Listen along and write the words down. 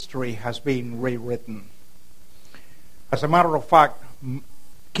history has been rewritten. As a matter of fact,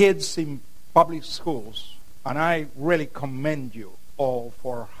 kids in public schools, and I really commend you all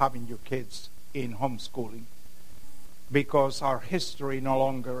for having your kids in homeschooling, because our history no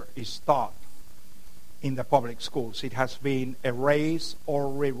longer is taught in the public schools. It has been erased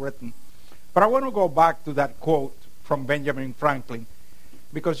or rewritten. But I want to go back to that quote from Benjamin Franklin,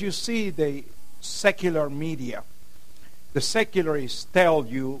 because you see the secular media. The secularists tell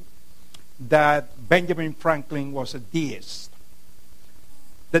you that Benjamin Franklin was a deist.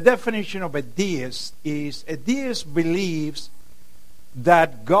 The definition of a deist is a deist believes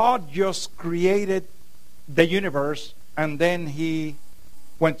that God just created the universe and then he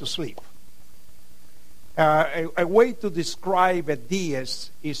went to sleep. A way to describe a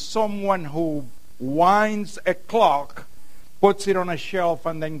deist is someone who winds a clock, puts it on a shelf,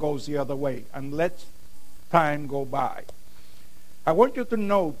 and then goes the other way and lets time go by. I want you to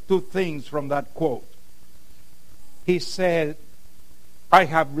know two things from that quote. He said, I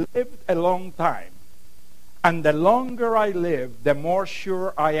have lived a long time, and the longer I live, the more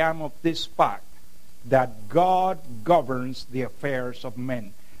sure I am of this fact, that God governs the affairs of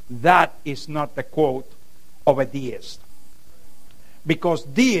men. That is not the quote of a deist. Because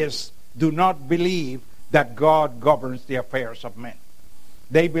deists do not believe that God governs the affairs of men.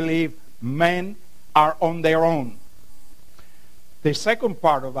 They believe men are on their own. The second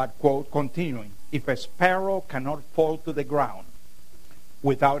part of that quote, continuing, if a sparrow cannot fall to the ground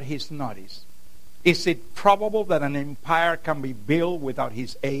without his notice, is it probable that an empire can be built without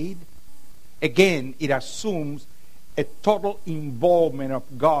his aid? Again, it assumes a total involvement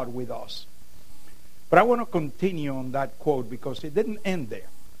of God with us. But I want to continue on that quote because it didn't end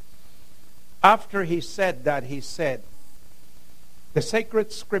there. After he said that, he said, the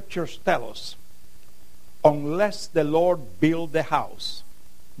sacred scriptures tell us, unless the Lord build the house,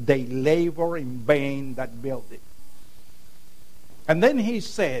 they labor in vain that build it. And then he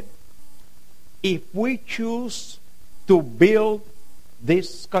said, if we choose to build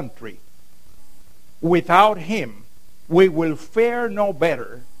this country without him, we will fare no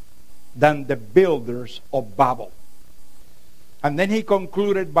better than the builders of Babel. And then he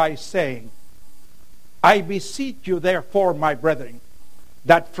concluded by saying, I beseech you therefore, my brethren,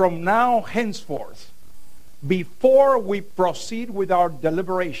 that from now henceforth, before we proceed with our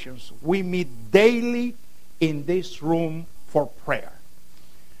deliberations, we meet daily in this room for prayer,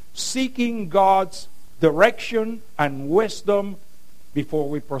 seeking God's direction and wisdom before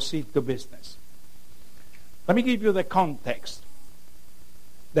we proceed to business. Let me give you the context.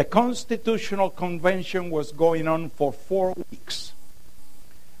 The Constitutional Convention was going on for 4 weeks.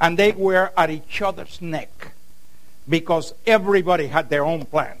 And they were at each other's neck because everybody had their own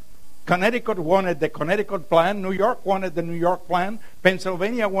plan. Connecticut wanted the Connecticut plan. New York wanted the New York plan.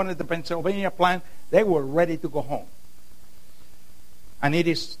 Pennsylvania wanted the Pennsylvania plan. They were ready to go home. And it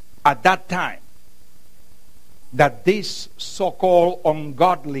is at that time that this so-called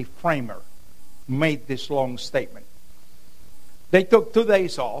ungodly framer made this long statement. They took 2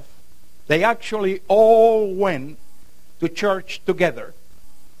 days off. They actually all went to church together.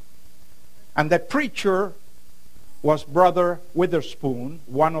 And the preacher was Brother Witherspoon,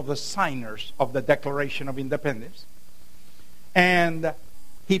 one of the signers of the Declaration of Independence. And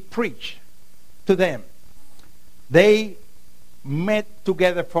he preached to them. They met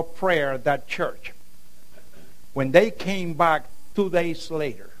together for prayer at that church. When they came back 2 days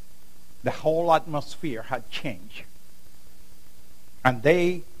later, the whole atmosphere had changed. And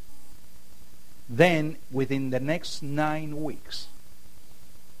they then, within the next 9 weeks,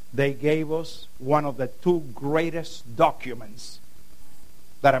 they gave us one of the 2 greatest documents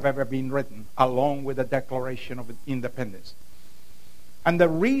that have ever been written, along with the Declaration of Independence. And the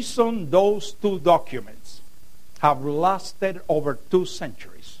reason those 2 documents have lasted over 2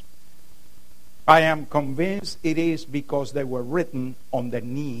 centuries, I am convinced it is because they were written on the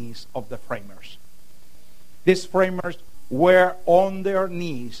knees of the framers. These framers were on their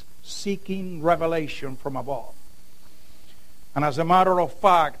knees seeking revelation from above. And as a matter of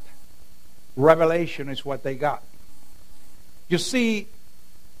fact, revelation is what they got. You see,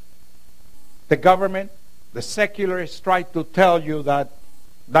 the government, the secularists tried to tell you that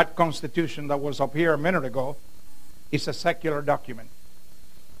that Constitution that was up here a minute ago is a secular document.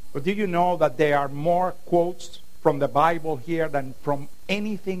 But do you know that there are more quotes from the Bible here than from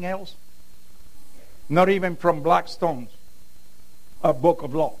anything else? Not even from Blackstone's Book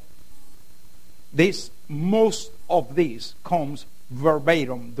of Law. Most of these comes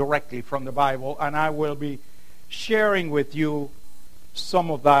verbatim directly from the Bible, and I will be sharing with you some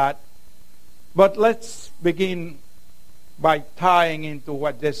of that. But let's begin by tying into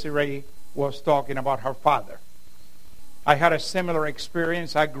what Desiree was talking about her father. I had a similar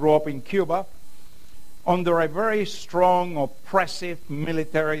experience. I grew up in Cuba under a very strong, oppressive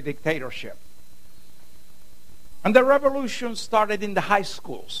military dictatorship. And the revolution started in the high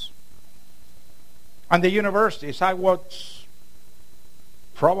schools and the universities. I was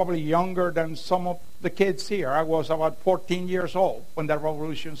probably younger than some of the kids here. I was about 14 years old when the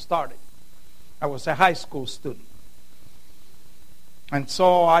revolution started. I was a high school student. And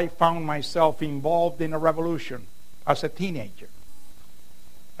so I found myself involved in a revolution as a teenager.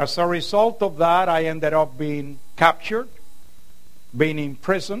 As a result of that, I ended up being captured, being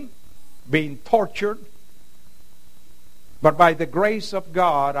imprisoned, being tortured. But by the grace of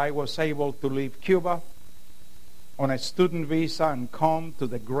God, I was able to leave Cuba on a student visa and come to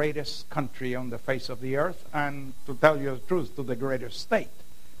the greatest country on the face of the earth, and to tell you the truth, to the greatest state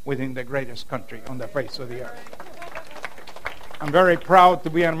within the greatest country on the face of the earth. I'm very proud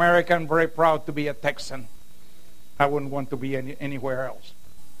to be an American, very proud to be a Texan. I wouldn't want to be anywhere else.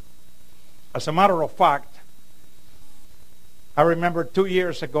 As a matter of fact, I remember 2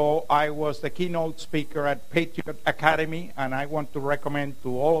 years ago, I was the keynote speaker at Patriot Academy, and I want to recommend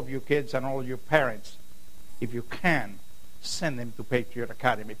to all of you kids and all of you parents, if you can, send them to Patriot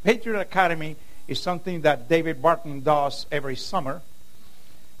Academy. Patriot Academy is something that David Barton does every summer,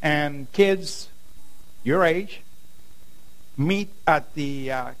 and kids your age meet at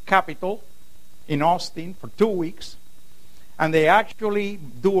the Capitol in Austin for 2 weeks, and they actually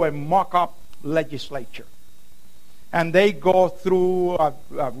do a mock-up legislature. And they go through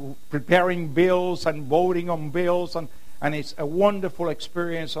preparing bills and voting on bills, and it's a wonderful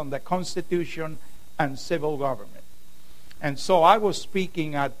experience on the Constitution and civil government. And so I was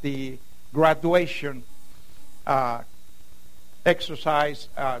speaking at the graduation exercise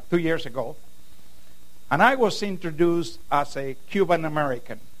 2 years ago, and I was introduced as a Cuban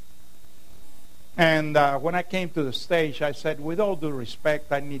American. And when I came to the stage, I said, with all due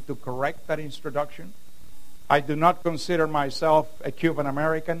respect, I need to correct that introduction. I do not consider myself a Cuban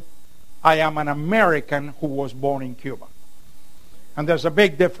American. I am an American who was born in Cuba. And there's a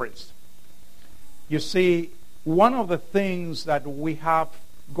big difference. You see, one of the things that we have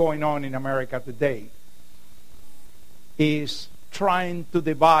going on in America today is trying to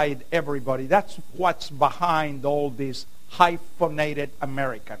divide everybody. That's what's behind all these hyphenated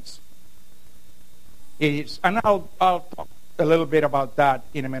Americans. And I'll talk a little bit about that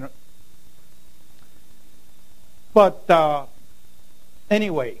in a minute. But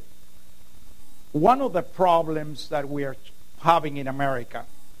anyway, one of the problems that we are having in America,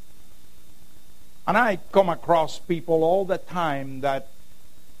 and I come across people all the time that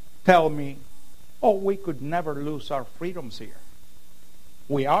tell me, oh, we could never lose our freedoms here.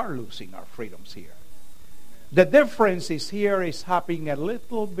 We are losing our freedoms here. The difference is here is happening a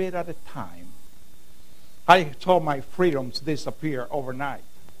little bit at a time. I saw my freedoms disappear overnight.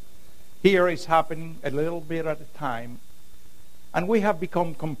 Here is happening a little bit at a time, and we have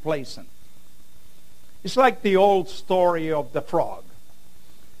become complacent. It's like the old story of the frog.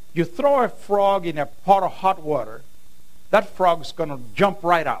 You throw a frog in a pot of hot water, that frog's going to jump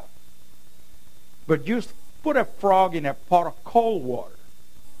right out. But you put a frog in a pot of cold water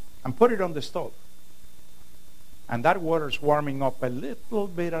and put it on the stove, and that water's warming up a little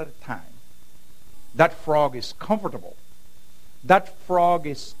bit at a time. That frog is comfortable. That frog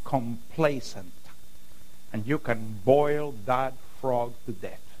is complacent. And you can boil that frog to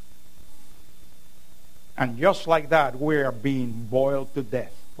death. And just like that, we are being boiled to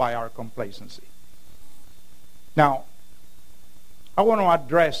death by our complacency. Now, I want to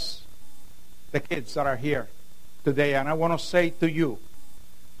address the kids that are here today, and I want to say to you,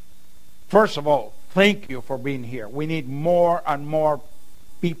 first of all, thank you for being here. We need more and more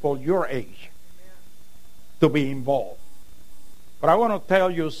people your age to be involved. But I want to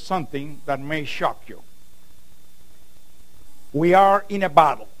tell you something that may shock you. We are in a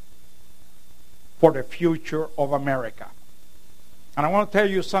battle for the future of America. And I want to tell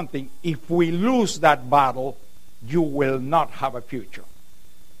you something. If we lose that battle, you will not have a future.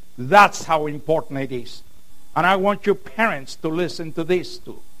 That's how important it is. And I want you parents to listen to this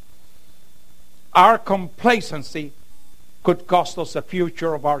too. Our complacency could cost us the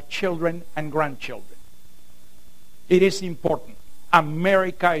future of our children and grandchildren. It is important.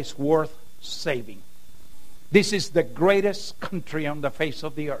 America is worth saving. This is the greatest country on the face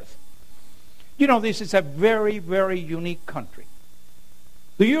of the earth. You know, this is a very, very unique country.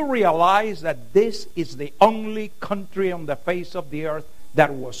 Do you realize that this is the only country on the face of the earth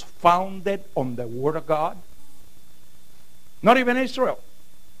that was founded on the Word of God? Not even Israel.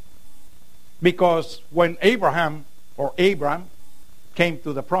 Because when Abraham or Abraham came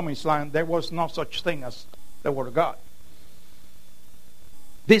to the promised land, there was no such thing as the Word of God.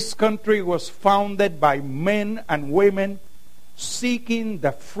 This country was founded by men and women seeking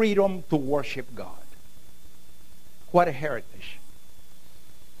the freedom to worship God. What a heritage.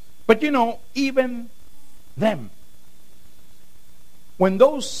 But you know, even them, when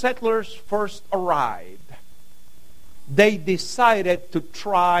those settlers first arrived, they decided to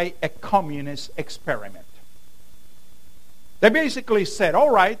try a communist experiment. They basically said,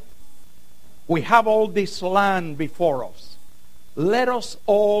 all right, we have all this land before us. Let us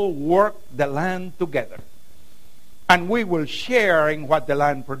all work the land together, and we will share in what the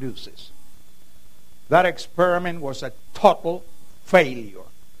land produces. That experiment was a total failure.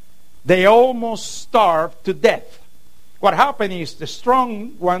 They almost starved to death. What happened is the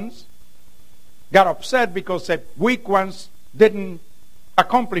strong ones got upset because the weak ones didn't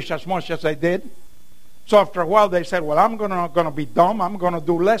accomplish as much as they did. So after a while they said, well, I'm not going to be dumb. I'm going to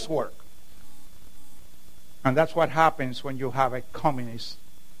do less work. And that's what happens when you have a communist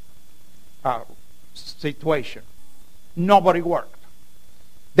situation. Nobody worked.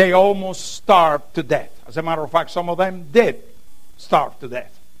 They almost starved to death. As a matter of fact, some of them did starve to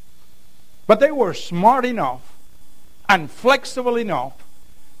death. But they were smart enough and flexible enough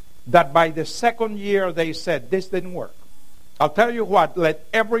that by the second year they said, this didn't work. I'll tell you what, let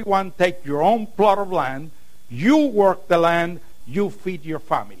everyone take your own plot of land. You work the land, you feed your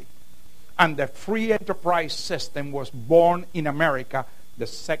family. And the free enterprise system was born in America the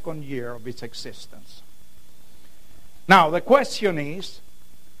second year of its existence. Now, the question is,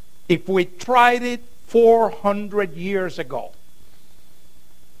 if we tried it 400 years ago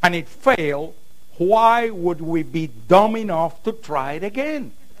and it failed, why would we be dumb enough to try it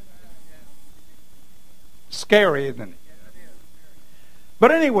again? Scary, isn't it?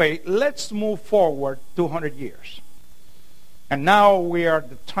 But anyway, let's move forward 200 years. And now we are at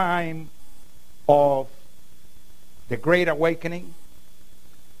the time of the Great Awakening,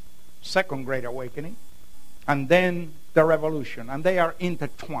 Second Great Awakening, and then the Revolution. And they are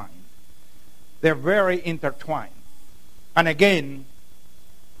intertwined. They're very intertwined. And again,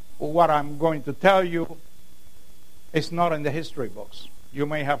 what I'm going to tell you is not in the history books. You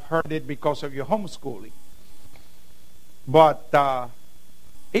may have heard it because of your homeschooling. But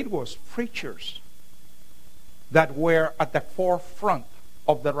it was preachers that were at the forefront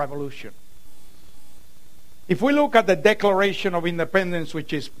of the revolution. If we look at the Declaration of Independence,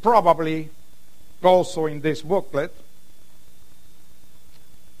 which is probably also in this booklet,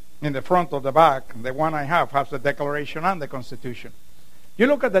 in the front of the back, the one I have has the Declaration and the Constitution. You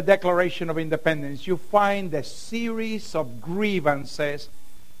look at the Declaration of Independence, you find a series of grievances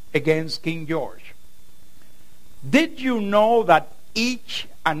against King George. Did you know that each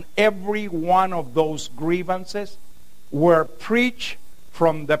and every one of those grievances were preached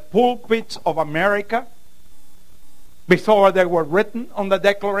from the pulpits of America before they were written on the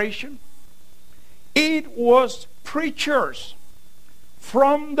Declaration? It was preachers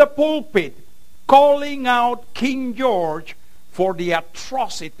from the pulpit calling out King George for the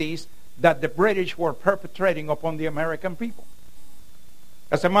atrocities that the British were perpetrating upon the American people.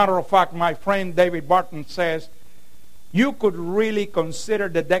 As a matter of fact, my friend David Barton says, you could really consider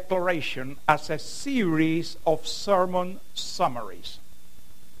the Declaration as a series of sermon summaries.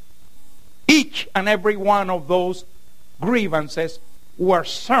 Each and every one of those grievances were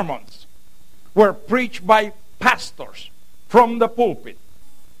sermons, were preached by pastors from the pulpit.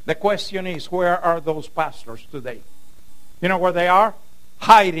 The question is, where are those pastors today? You know where they are?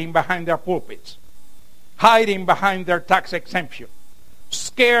 Hiding behind their pulpits, hiding behind their tax exemption,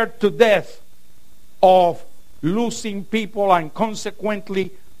 scared to death of losing people and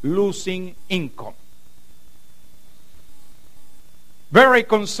consequently losing income. Very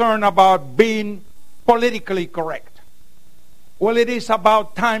concerned about being politically correct. Well, it is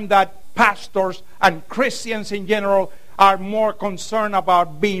about time that pastors and Christians in general are more concerned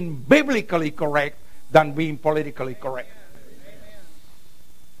about being biblically correct than being politically correct.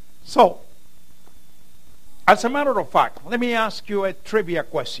 So, as a matter of fact, let me ask you a trivia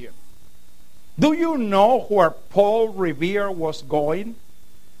question. Do you know where Paul Revere was going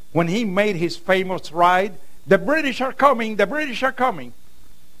when he made his famous ride? The British are coming, the British are coming.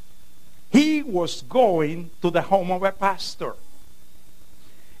 He was going to the home of a pastor.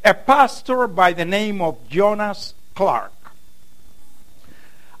 A pastor by the name of Jonas Clark.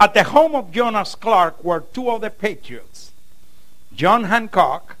 At the home of Jonas Clark were two of the patriots, John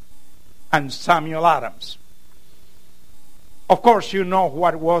Hancock and Samuel Adams. Of course, you know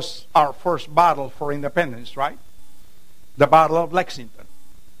what was our first battle for independence, right? The Battle of Lexington.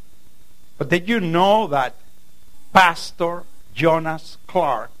 But did you know that Pastor Jonas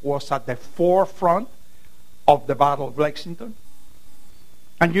Clark was at the forefront of the Battle of Lexington.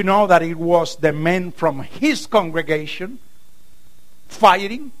 And you know that it was the men from his congregation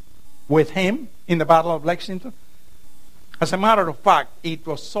fighting with him in the Battle of Lexington. As a matter of fact, it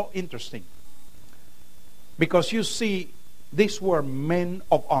was so interesting. Because you see, these were men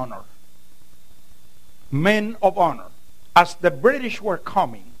of honor. Men of honor. As the British were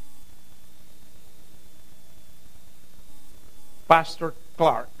coming, Pastor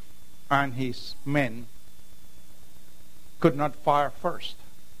Clark and his men could not fire first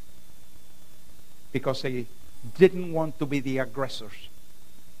because they didn't want to be the aggressors.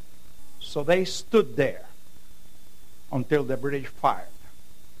 So they stood there until the British fired.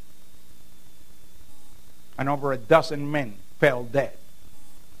 And over a dozen men fell dead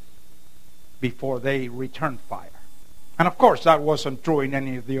before they returned fire. And of course that wasn't true in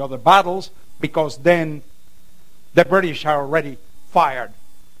any of the other battles, because then the British had already fired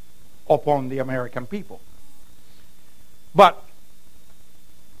upon the American people. But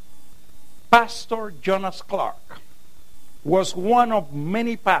Pastor Jonas Clark was one of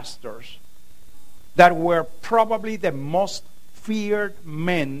many pastors that were probably the most feared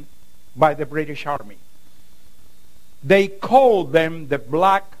men by the British Army. They called them the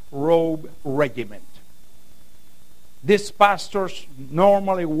Black Robe Regiment. These pastors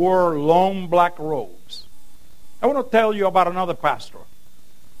normally wore long black robes. I want to tell you about another pastor.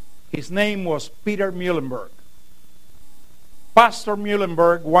 His name was Peter Muhlenberg. Pastor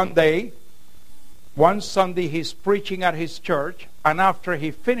Muhlenberg, one Sunday, he's preaching at his church, and after he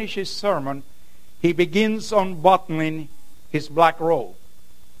finishes his sermon, he begins unbuttoning his black robe.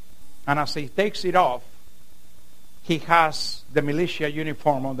 And as he takes it off, he has the militia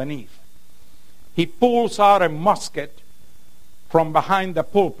uniform underneath. He pulls out a musket from behind the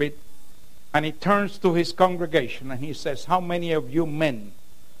pulpit, and he turns to his congregation and he says, "How many of you men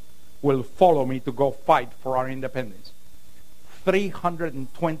will follow me to go fight for our independence?"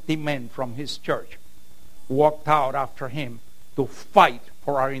 320 men from his church walked out after him to fight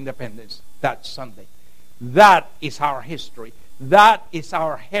for our independence that Sunday. That is our history. That is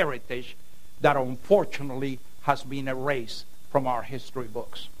our heritage that unfortunately has been erased from our history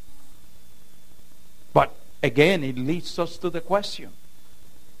books. But again, it leads us to the question,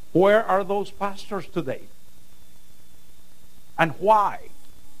 where are those pastors today? And why?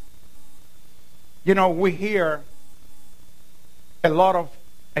 You know, we hear a lot of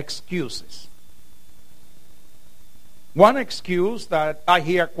excuses. One excuse that I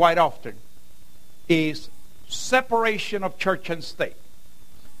hear quite often is separation of church and state.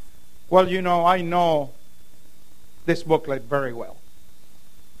 Well, you know, I know this booklet very well.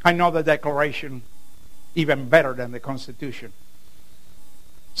 I know the Declaration even better than the Constitution.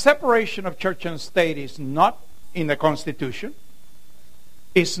 Separation of church and state is not in the Constitution.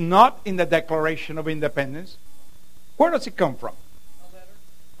 It's not in the Declaration of Independence. Where does it come from? A letter.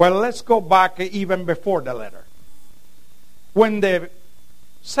 Well, let's go back even before the letter. When the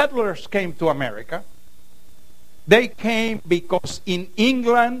settlers came to America, they came because in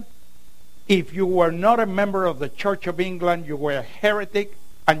England, if you were not a member of the Church of England, you were a heretic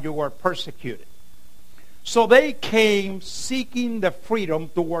and you were persecuted. So they came seeking the freedom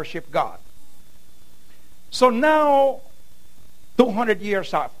to worship God. So now, 200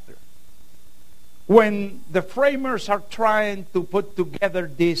 years after, when the framers are trying to put together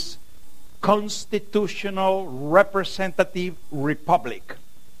this constitutional representative republic,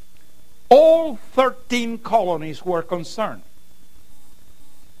 all 13 colonies were concerned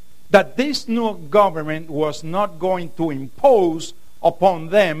that this new government was not going to impose upon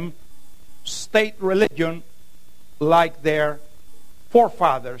them state religion like their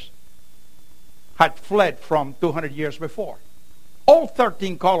forefathers had fled from 200 years before. All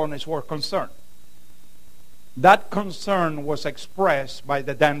 13 colonies were concerned. That concern was expressed by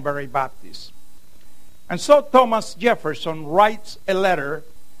the Danbury Baptists. And so Thomas Jefferson writes a letter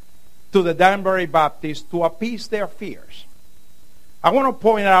to the Danbury Baptists to appease their fears. I want to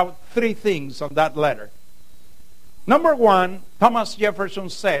point out 3 things on that letter. Number 1, Thomas Jefferson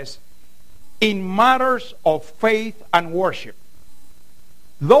says, in matters of faith and worship,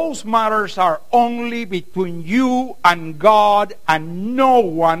 those matters are only between you and God, and no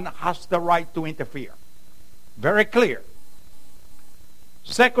one has the right to interfere. Very clear.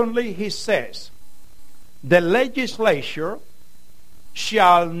 Secondly, he says, the legislature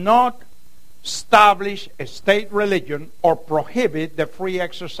shall not establish a state religion or prohibit the free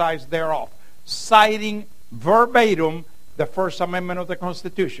exercise thereof, citing verbatim the First Amendment of the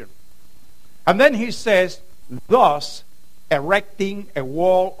Constitution. And then he says, thus erecting a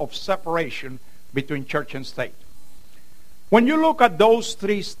wall of separation between church and state. When you look at those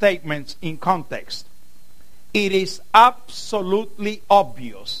three statements in context, it is absolutely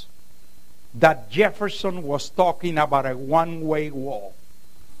obvious that Jefferson was talking about a one-way wall.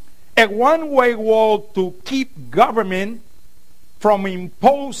 A one-way wall to keep government from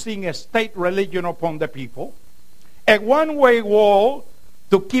imposing a state religion upon the people. A one-way wall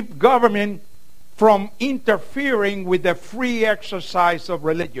to keep government from interfering with the free exercise of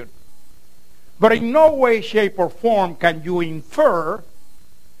religion. But in no way, shape, or form can you infer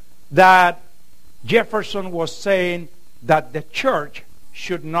that Jefferson was saying that the church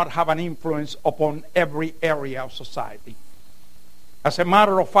should not have an influence upon every area of society. As a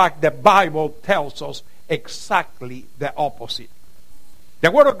matter of fact, the Bible tells us exactly the opposite. The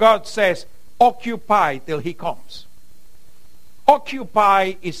Word of God says, occupy till he comes.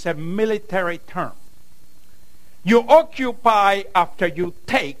 Occupy is a military term. You occupy after you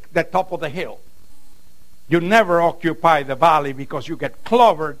take the top of the hill. You never occupy the valley because you get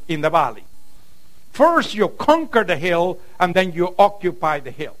clobbered in the valley. First you conquer the hill and then you occupy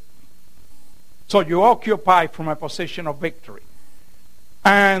the hill. So you occupy from a position of victory.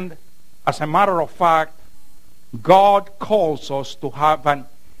 And as a matter of fact, God calls us to have an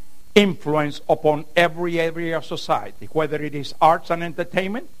influence upon every area of society, whether it is arts and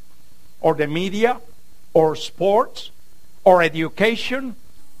entertainment, or the media, or sports, or education,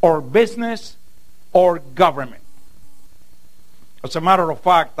 or business, or government. As a matter of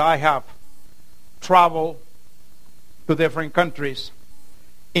fact, I have traveled to different countries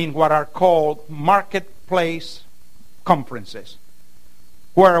in what are called marketplace conferences,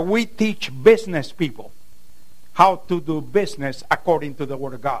 where we teach business people how to do business according to the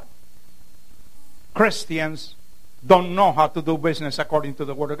Word of God. Christians don't know how to do business according to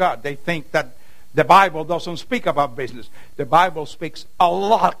the Word of God. They think that the Bible doesn't speak about business. The Bible speaks a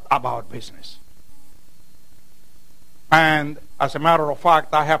lot about business. And as a matter of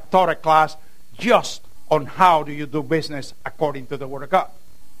fact, I have taught a class just on how do you do business according to the Word of God.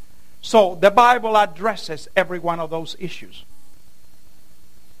 So the Bible addresses every one of those issues.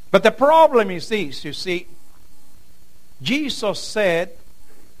 But the problem is this, you see. Jesus said,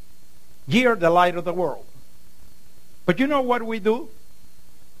 "Ye are the light of the world." But you know what we do?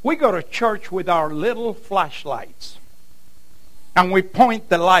 We go to church with our little flashlights. And we point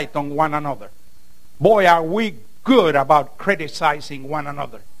the light on one another. Boy, are we good about criticizing one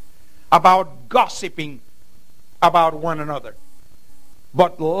another. About gossiping about one another.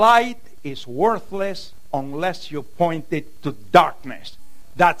 But light is worthless unless you point it to darkness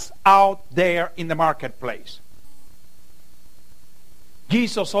that's out there in the marketplace.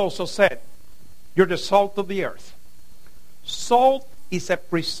 Jesus also said, "You're the salt of the earth." Salt is a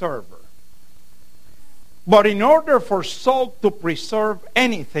preserver. But in order for salt to preserve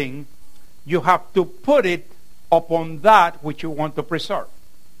anything, you have to put it upon that which you want to preserve.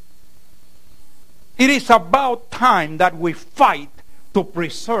 It is about time that we fight to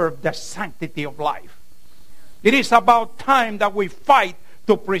preserve the sanctity of life. It is about time that we fight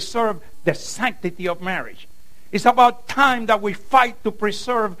to preserve the sanctity of marriage. It's about time that we fight to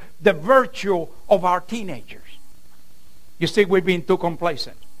preserve the virtue of our teenagers. You see, we've been too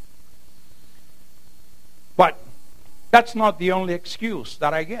complacent. But that's not the only excuse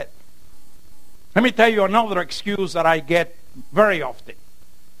that I get. Let me tell you another excuse that I get very often.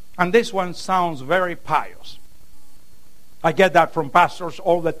 And this one sounds very pious. I get that from pastors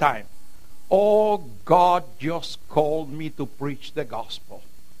all the time. "Oh, God just called me to preach the gospel."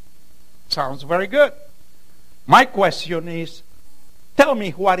 Sounds very good. My question is, tell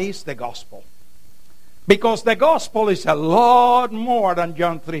me what is the gospel? Because the gospel is a lot more than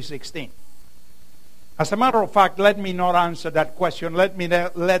John 3:16. As a matter of fact, let me not answer that question.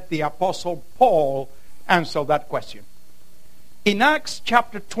 Let the Apostle Paul answer that question. In Acts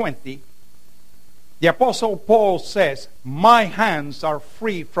chapter 20, the Apostle Paul says, "My hands are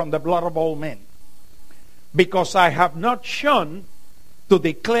free from the blood of all men, because I have not shunned to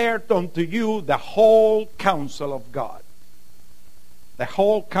declare unto you the whole counsel of God." The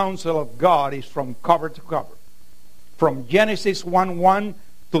whole counsel of God is from cover to cover. From Genesis 1:1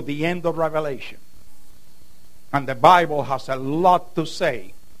 to the end of Revelation. And the Bible has a lot to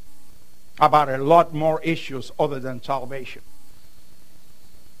say about a lot more issues other than salvation.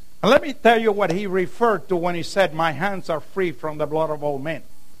 And let me tell you what he referred to when he said, "My hands are free from the blood of all men."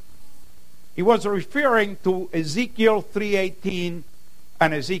 He was referring to Ezekiel 3:18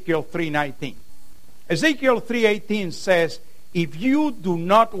 and Ezekiel 3:19. Ezekiel 3:18 says, "If you do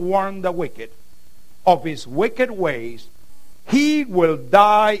not warn the wicked of his wicked ways, he will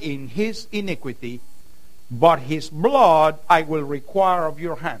die in his iniquity, but his blood I will require of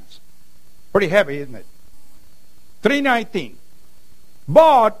your hands." Pretty heavy, isn't it? 3:19.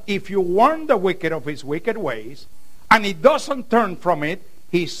 But if you warn the wicked of his wicked ways, and he doesn't turn from it,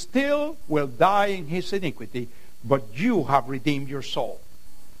 he still will die in his iniquity, but you have redeemed your soul.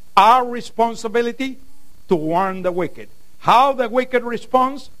 Our responsibility to warn the wicked. How the wicked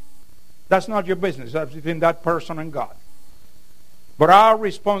responds, that's not your business. That's between that person and God. But our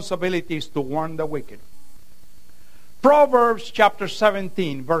responsibility is to warn the wicked. Proverbs chapter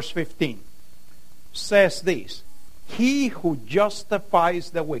 17, verse 15 says this: He who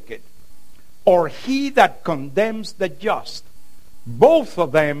justifies the wicked, or he that condemns the just, both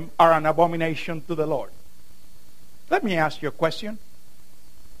of them are an abomination to the Lord. Let me ask you a question.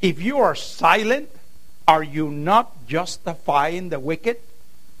 If you are silent, are you not justifying the wicked?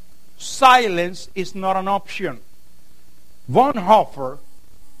 Silence is not an option. Bonhoeffer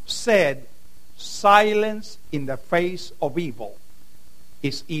said, silence in the face of evil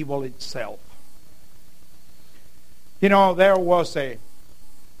is evil itself. You know, there was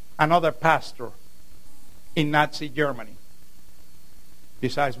another pastor in Nazi Germany.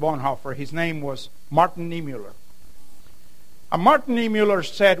 Besides Bonhoeffer, his name was Martin Niemöller. And Martin Niemöller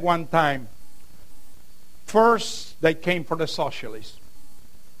said one time, first they came for the socialists.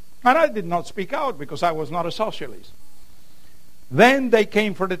 And I did not speak out because I was not a socialist. Then they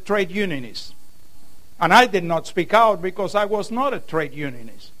came for the trade unionists. And I did not speak out because I was not a trade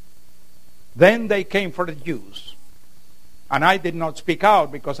unionist. Then they came for the Jews. And I did not speak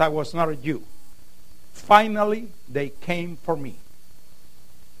out because I was not a Jew. Finally, they came for me.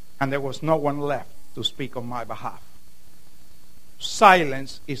 And there was no one left to speak on my behalf.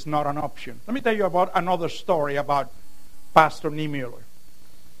 Silence is not an option. Let me tell you about another story about Pastor Niemöller.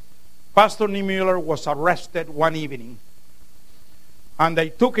 Pastor Niemöller was arrested one evening. And they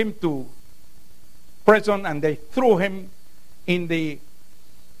took him to prison and they threw him in the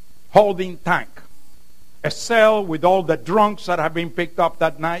holding tank. A cell with all the drunks that had been picked up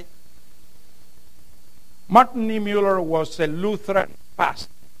that night. Martin Niemöller was a Lutheran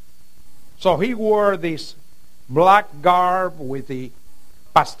pastor. So he wore this black garb with the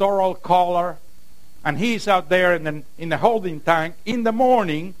pastoral collar. And he's out there in the holding tank. In the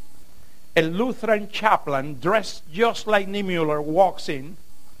morning, a Lutheran chaplain dressed just like Niemöller walks in.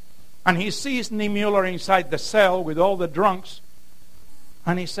 And he sees Niemöller inside the cell with all the drunks.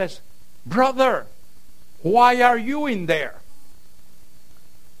 And he says, "Brother, why are you in there?"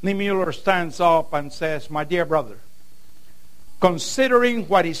 Niemöller stands up and says, "My dear brother, considering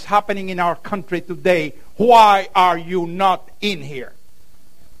what is happening in our country today, why are you not in here?"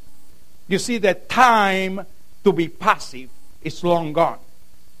 You see, the time to be passive is long gone.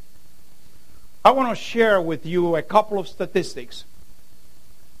 I want to share with you a couple of statistics.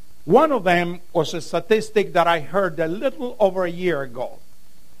 One of them was a statistic that I heard a little over a year ago.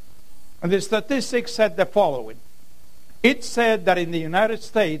 And the statistic said the following. It said that in the United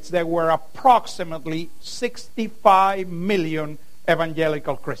States there were approximately 65 million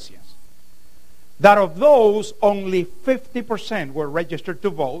evangelical Christians. That of those, only 50% were registered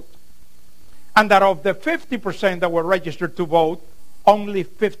to vote. And that of the 50% that were registered to vote, only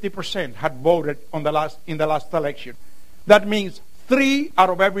 50% had voted in the last election. That means 3 out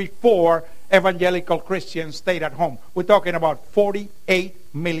of every 4 evangelical Christians stayed at home. We're talking about 48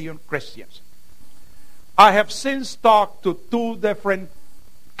 million Christians. I have since talked to 2 different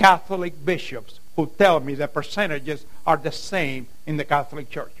Catholic bishops who tell me the percentages are the same in the Catholic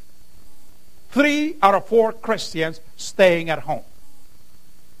Church. 3 out of 4 Christians staying at home.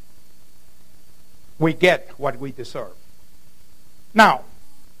 We get what we deserve. Now,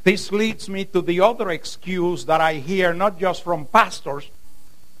 this leads me to the other excuse that I hear not just from pastors,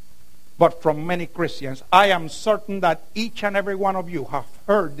 but from many Christians. I am certain that each and every one of you have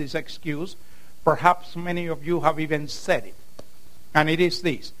heard this excuse. Perhaps many of you have even said it. And it is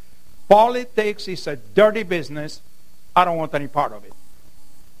this: politics is a dirty business. I don't want any part of it.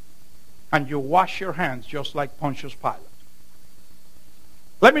 And you wash your hands just like Pontius Pilate.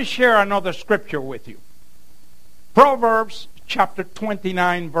 Let me share another scripture with you. Proverbs chapter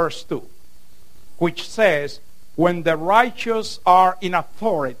 29, verse 2, which says, "When the righteous are in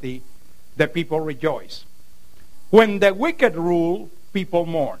authority, the people rejoice. When the wicked rule, people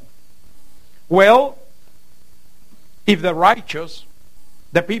mourn." Well, if the righteous,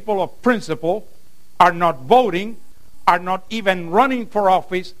 the people of principle, are not voting, are not even running for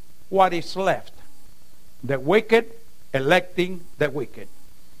office, what is left? The wicked electing the wicked.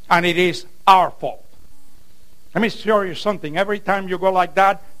 And it is our fault. Let me show you something. Every time you go like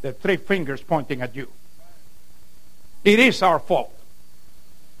that, the 3 fingers pointing at you. It is our fault.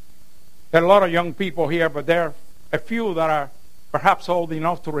 There are a lot of young people here, but there are a few that are perhaps old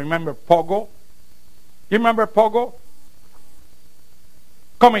enough to remember Pogo. You remember Pogo?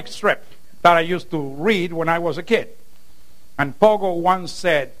 Comic strip that I used to read when I was a kid. And Pogo once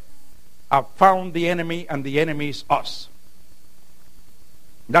said, "I've found the enemy and the enemy is us."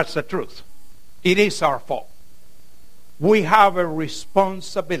 That's the truth. It is our fault. We have a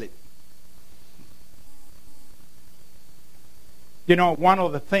responsibility. You know, one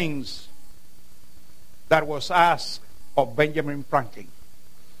of the things that was asked of Benjamin Franklin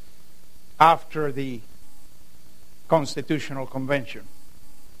after the Constitutional Convention,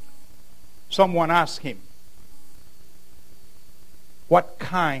 someone asked him, "What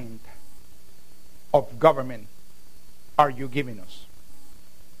kind of government are you giving us?"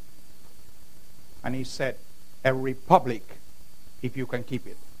 And he said, "A republic, if you can keep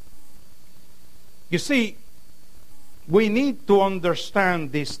it." You see, we need to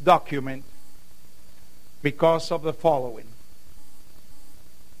understand this document because of the following.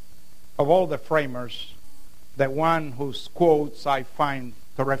 Of all the framers, the one whose quotes I find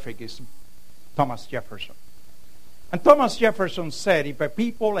terrific is Thomas Jefferson. And Thomas Jefferson said, if a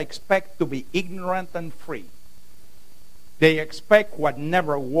people expect to be ignorant and free, they expect what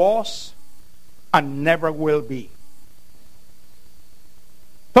never was and never will be.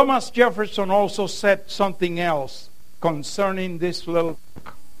 Thomas Jefferson also said something else concerning this little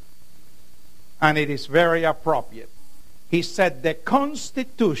book, and it is very appropriate. He said, the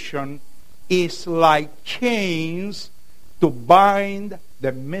Constitution is like chains to bind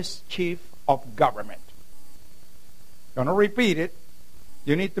the mischief of government. I'm going to repeat it.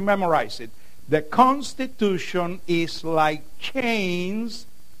 You need to memorize it. The Constitution is like chains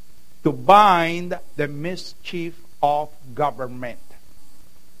to bind the mischief of government.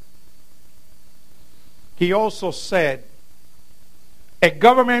 He also said, a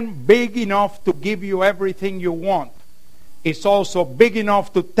government big enough to give you everything you want is also big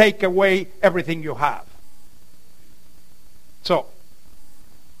enough to take away everything you have. So,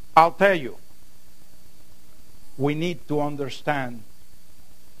 I'll tell you, we need to understand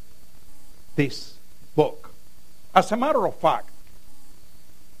this book. As a matter of fact,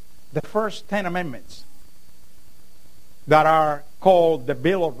 the first 10 amendments that are called the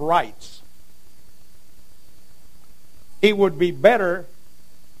Bill of Rights, it would be better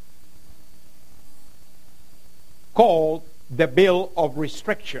called the Bill of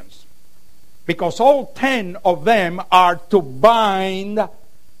Restrictions, because all 10 of them are to bind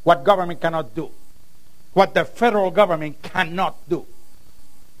what government cannot do, what the federal government cannot do,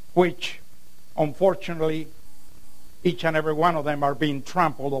 which unfortunately each and every one of them are being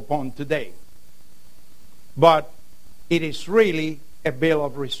trampled upon today. But it is really a Bill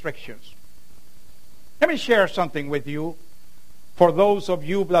of Restrictions. Let me share something with you for those of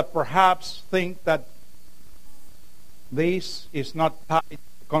you that perhaps think that this is not tied to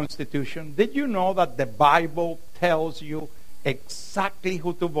the Constitution. Did you know that the Bible tells you exactly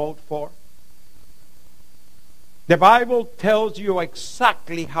who to vote for? The Bible tells you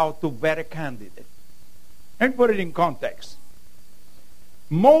exactly how to vet a candidate. Let me put it in context.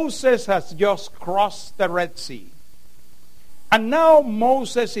 Moses has just crossed the Red Sea. And now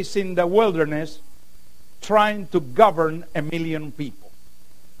Moses is in the wilderness trying to govern 1 million people.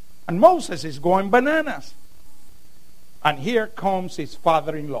 And Moses is going bananas. And here comes his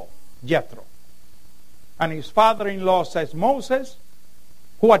father-in-law, Jethro. And his father-in-law says, Moses,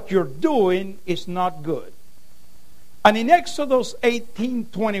 what you're doing is not good. And in Exodus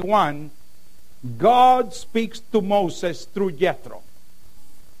 18:21, God speaks to Moses through Jethro.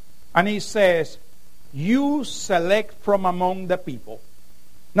 And he says, you select from among the people.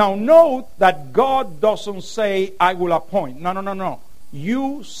 Now note that God doesn't say, I will appoint. No.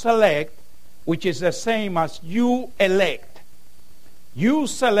 You select, which is the same as you elect. You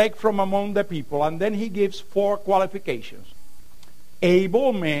select from among the people. And then he gives 4 qualifications.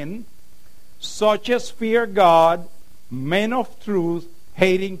 Able men, such as fear God, men of truth,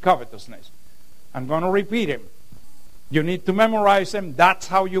 hating covetousness. I'm going to repeat him. You need to memorize them. That's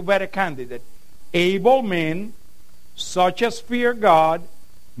how you vet a candidate. Able men, such as fear God,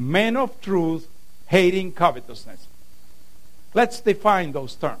 men of truth, hating covetousness. Let's define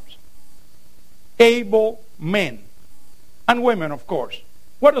those terms. Able men. And women, of course.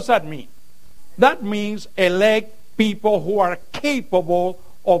 What does that mean? That means elect people who are capable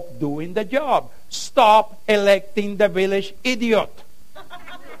of doing the job. Stop electing the village idiot.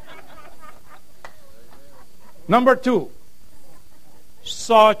 Number 2,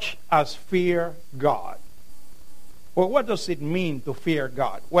 such as fear God. Well, what does it mean to fear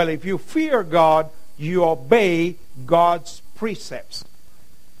God? Well, if you fear God, you obey God's precepts.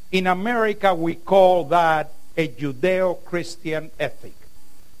 In America, we call that a Judeo-Christian ethic.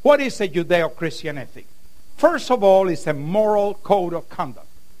 What is a Judeo-Christian ethic? First of all, it's a moral code of conduct.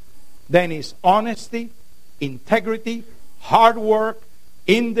 Then it's honesty, integrity, hard work,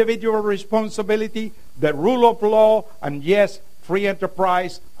 individual responsibility, the rule of law, and yes, free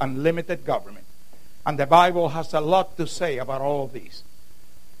enterprise and limited government. And the Bible has a lot to say about all of these.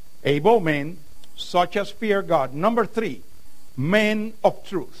 Able men, such as fear God. Number 3, men of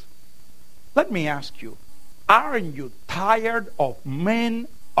truth. Let me ask you, aren't you tired of men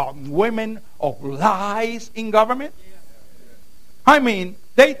and women of lies in government? I mean,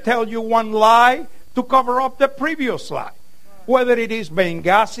 they tell you one lie to cover up the previous lie. Whether it is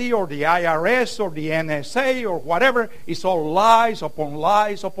Benghazi or the IRS or the NSA or whatever, it's all lies upon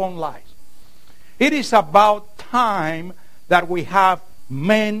lies upon lies. It is about time that we have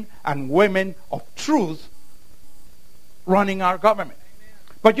men and women of truth running our government.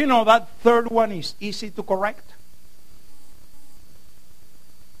 But you know, that third one is easy to correct.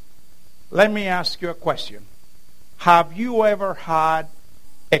 Let me ask you a question. Have you ever had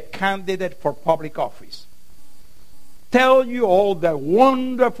a candidate for public office tell you all the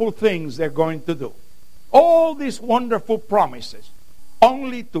wonderful things they're going to do, all these wonderful promises,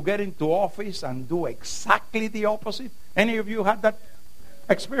 only to get into office and do exactly the opposite? Any of you had that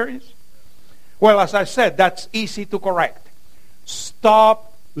experience? Well, as I said, that's easy to correct.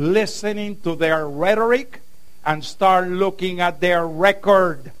 Stop listening to their rhetoric and start looking at their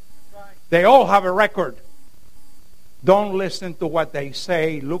record. They all have a record. Don't listen to what they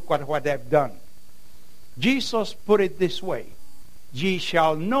say. Look at what they've done. Jesus put it this way: ye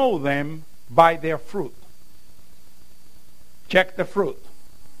shall know them by their fruit. Check the fruit.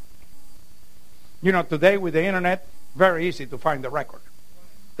 You know, today with the internet, very easy to find the record.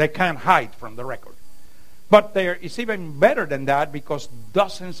 They can't hide from the record. But it's even better than that, because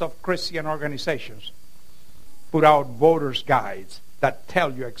dozens of Christian organizations put out voters' guides that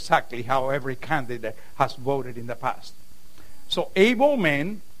tell you exactly how every candidate has voted in the past. So able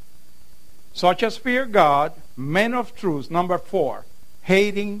men, such as fear God, men of truth. Number 4,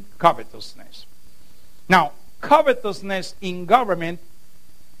 hating covetousness. Now, covetousness in government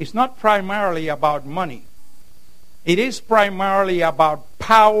is not primarily about money. It is primarily about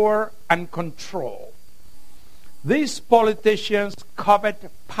power and control. These politicians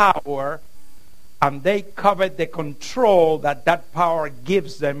covet power, and they covet the control that that power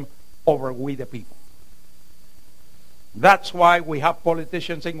gives them over we the people. That's why we have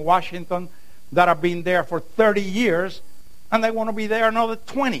politicians in Washington that have been there for 30 years, and they want to be there another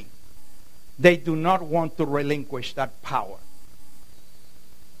 20. They do not want to relinquish that power.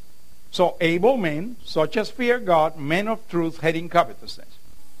 So able men, such as fear God, men of truth, hating covetousness.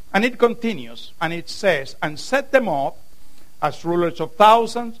 And it continues, and it says, and set them up as rulers of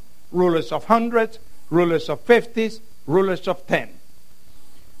thousands, rulers of hundreds, rulers of 50s, rulers of 10.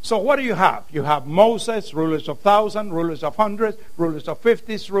 So what do you have? You have Moses, rulers of thousands, rulers of hundreds, rulers of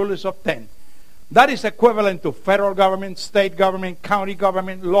 50s, rulers of 10. That is equivalent to federal government, state government, county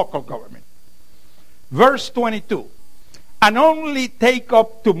government, local government. Verse 22. And only take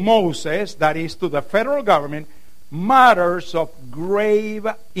up to Moses, that is to the federal government, matters of grave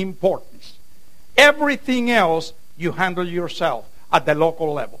importance. Everything else you handle yourself at the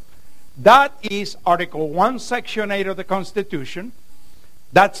local level. That is Article 1, Section 8 of the Constitution.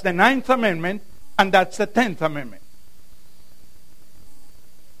 That's the 9th Amendment, and that's the 10th Amendment.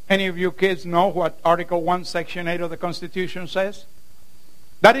 Any of you kids know what Article 1, Section 8 of the Constitution says?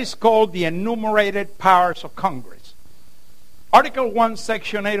 That is called the enumerated powers of Congress. Article 1,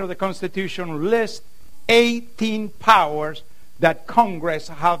 Section 8 of the Constitution lists 18 powers that Congress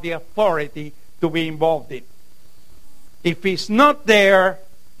have the authority to be involved in. If it's not there,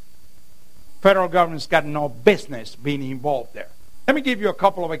 federal government's got no business being involved there. Let me give you a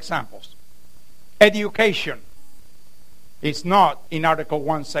couple of examples. Education is not in Article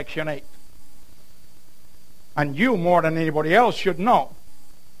 1, Section 8. And you, more than anybody else, should know.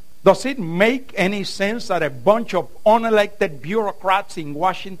 Does it make any sense that a bunch of unelected bureaucrats in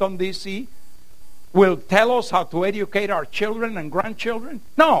Washington, D.C. will tell us how to educate our children and grandchildren?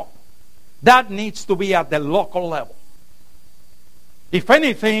 No. That needs to be at the local level. If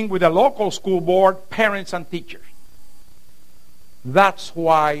anything, with the local school board, parents and teachers. That's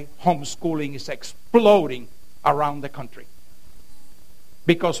why homeschooling is exploding around the country.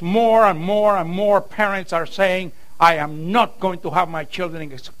 Because more and more and more parents are saying, I am not going to have my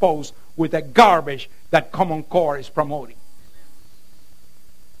children exposed with the garbage that Common Core is promoting.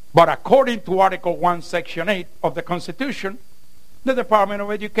 But according to Article 1, Section 8 of the Constitution, the Department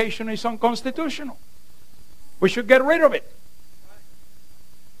of Education is unconstitutional. We should get rid of it.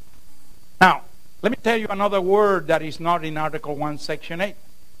 Now, let me tell you another word that is not in Article 1, Section 8.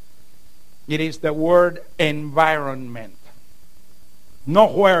 It is the word environment.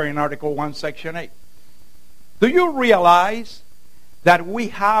 Nowhere in Article 1, Section 8. Do you realize that we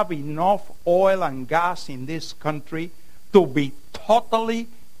have enough oil and gas in this country to be totally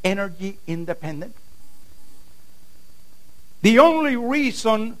energy independent? The only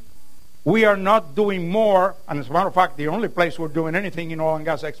reason we are not doing more, and as a matter of fact, the only place we're doing anything in oil and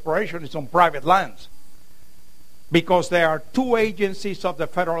gas exploration is on private lands, because there are two agencies of the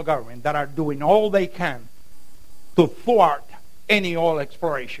federal government that are doing all they can to thwart any oil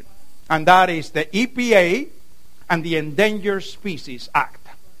exploration. And that is the EPA and the Endangered Species Act.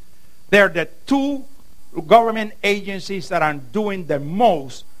 They're the two government agencies that are doing the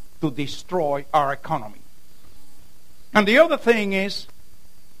most to destroy our economy. And the other thing is,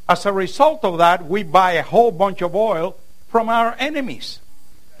 as a result of that, we buy a whole bunch of oil from our enemies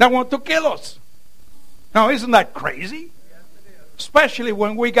that want to kill us. Now, isn't that crazy? Especially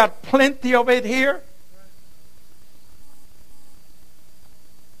when we got plenty of it here.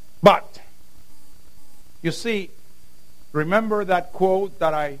 But, you see, remember that quote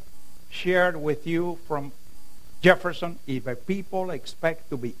that I shared with you from Jefferson? If a people expect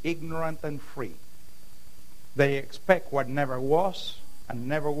to be ignorant and free, they expect what never was and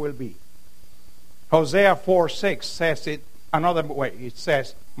never will be. Hosea 4:6 says it another way. It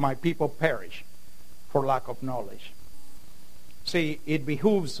says, my people perish for lack of knowledge. See, it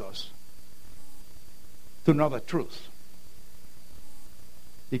behooves us to know the truth.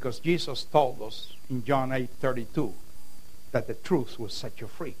 Because Jesus told us in John 8:32 that the truth will set you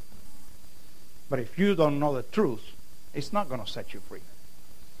free. But if you don't know the truth, it's not going to set you free.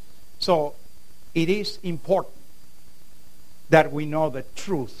 So it is important that we know the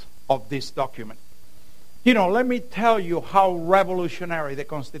truth of this document. You know, let me tell you how revolutionary the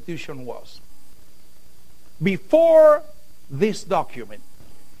Constitution was. Before this document,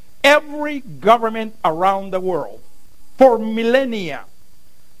 every government around the world, for millennia,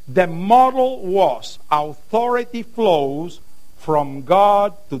 the model was authority flows from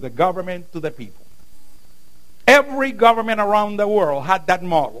God to the government to the people. Every government around the world had that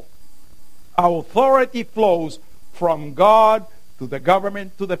model. Authority flows from God to the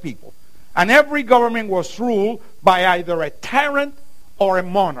government to the people. And every government was ruled by either a tyrant or a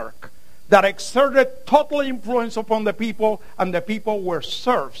monarch that exerted total influence upon the people, and the people were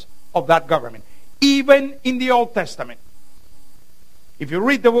serfs of that government. Even in the Old Testament. If you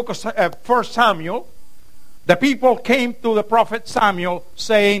read the book of 1 Samuel, the people came to the prophet Samuel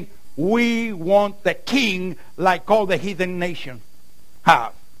saying, we want the king like all the heathen nations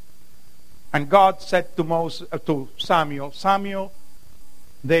have. And God said to Samuel, Samuel,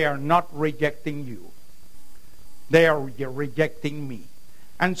 they are not rejecting you. They are rejecting me.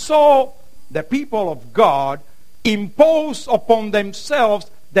 And so the people of God imposed upon themselves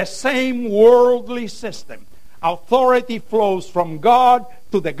the same worldly system. Authority flows from God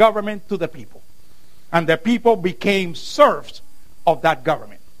to the government to the people. And the people became serfs of that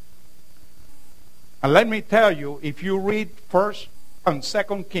government. And let me tell you, if you read 1st and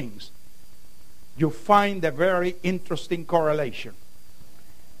 2nd Kings, you find a very interesting correlation.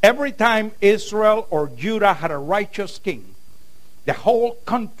 Every time Israel or Judah had a righteous king, the whole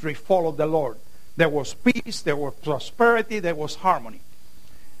country followed the Lord. There was peace, there was prosperity, there was harmony.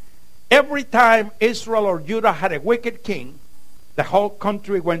 Every time Israel or Judah had a wicked king, the whole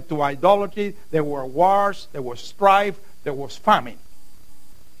country went to idolatry. There were wars, there was strife, there was famine.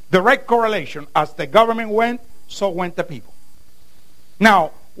 Direct correlation. As the government went, so went the people.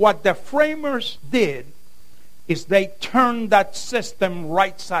 Now, what the framers did is they turned that system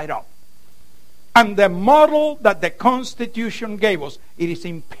right side up. And the model that the Constitution gave us, it is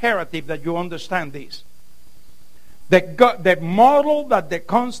imperative that you understand this. The model that the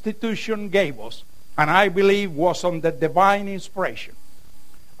Constitution gave us, and I believe was on the divine inspiration,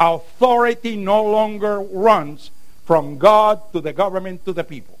 authority no longer runs from God to the government to the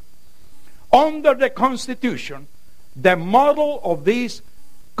people. Under the Constitution, the model of this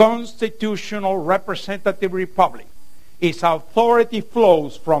constitutional representative republic is authority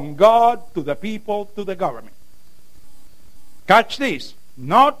flows from God to the people to the government. Catch this.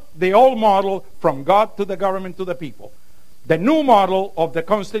 Not the old model from God to the government to the people. The new model of the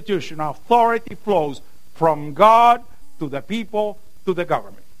Constitution, authority flows from God to the people to the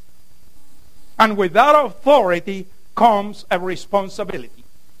government. And with that authority comes a responsibility.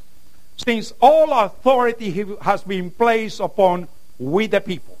 Since all authority has been placed upon we the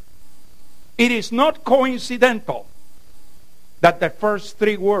people, it is not coincidental that the first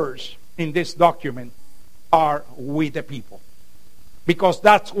 3 words in this document are we the people. Because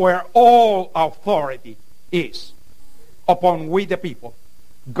that's where all authority is, upon we the people.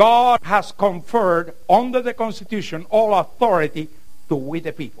 God has conferred under the Constitution all authority to we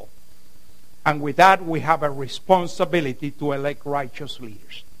the people. And with that, we have a responsibility to elect righteous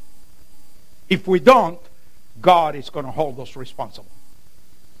leaders. If we don't, God is going to hold us responsible.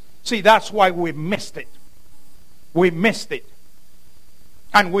 See, that's why we missed it. We missed it.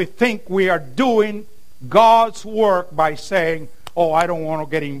 And we think we are doing God's work by saying, oh, I don't want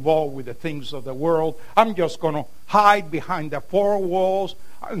to get involved with the things of the world. I'm just going to hide behind the four walls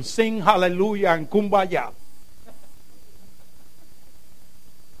and sing hallelujah and kumbaya.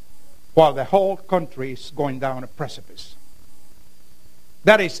 While the whole country is going down a precipice.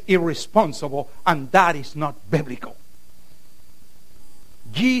 That is irresponsible, and that is not biblical.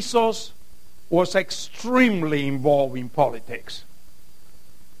 Jesus was extremely involved in politics.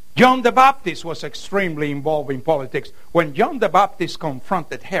 John the Baptist was extremely involved in politics. When John the Baptist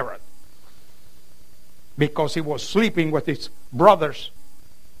confronted Herod because he was sleeping with his brother's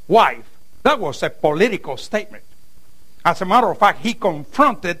wife, that was a political statement. As a matter of fact, he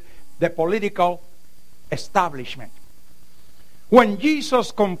confronted the political establishment. When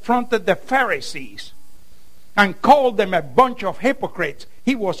Jesus confronted the Pharisees and called them a bunch of hypocrites,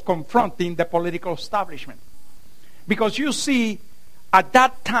 he was confronting the political establishment. Because you see, at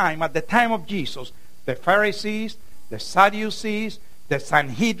that time, at the time of Jesus, the Pharisees, the Sadducees, the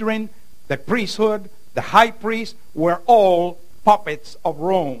Sanhedrin, the priesthood, the high priest were all puppets of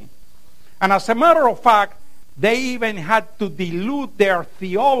Rome. And as a matter of fact, they even had to dilute their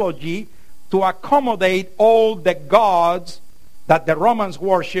theology to accommodate all the gods that the Romans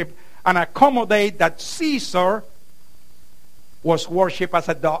worship and accommodate that Caesar was worshipped as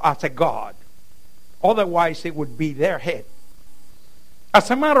a god. Otherwise, it would be their head. As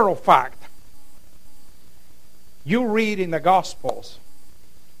a matter of fact, you read in the Gospels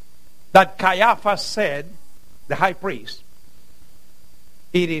that Caiaphas said, the high priest,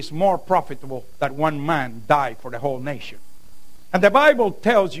 it is more profitable that one man die for the whole nation. And the Bible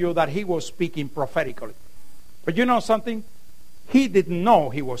tells you that he was speaking prophetically. But you know something? He didn't know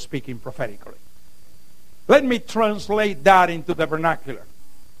he was speaking prophetically. Let me translate that into the vernacular.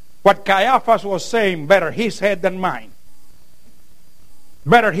 What Caiaphas was saying, better his head than mine.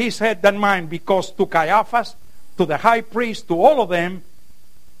 Better his head than mine, because to Caiaphas, to the high priest, to all of them,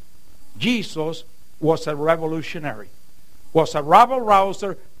 Jesus was a revolutionary, was a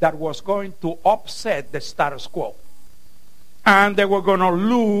rabble-rouser that was going to upset the status quo. And they were going to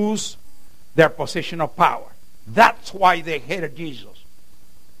lose their position of power. That's why they hated Jesus.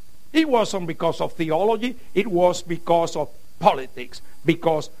 It wasn't because of theology. It was because of politics.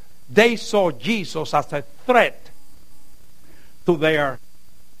 Because they saw Jesus as a threat to their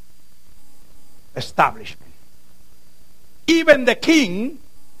establishment. Even the king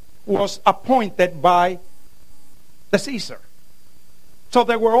was appointed by the Caesar. So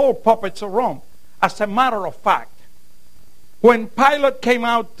they were all puppets of Rome. As a matter of fact, when Pilate came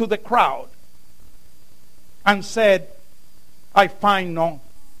out to the crowd and said, I find no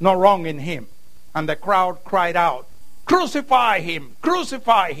wrong in him, and the crowd cried out, crucify him,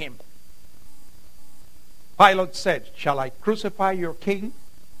 crucify him. Pilate said, shall I crucify your king?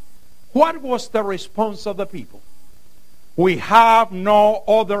 What was the response of the people? We have no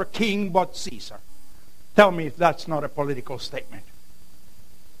other king but Caesar. Tell me if that's not a political statement.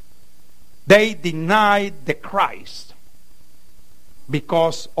 They denied the Christ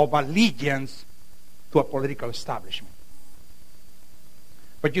because of allegiance to a political establishment.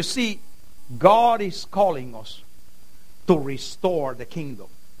 But you see, God is calling us to restore the kingdom.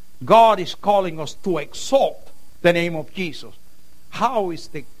 God is calling us to exalt the name of Jesus. How is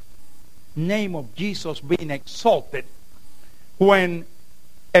the name of Jesus being exalted when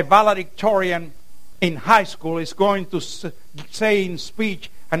a valedictorian in high school is going to say in speech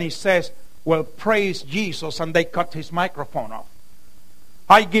and he says, well, praise Jesus, and they cut his microphone off.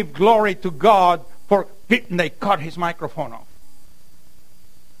 I give glory to God for it, and they cut his microphone off.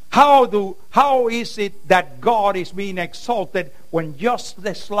 How is it that God is being exalted when just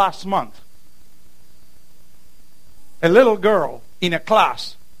this last month a little girl in a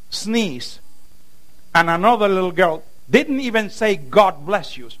class sneezed and another little girl didn't even say God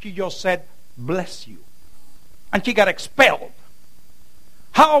bless you. She just said bless you. And she got expelled.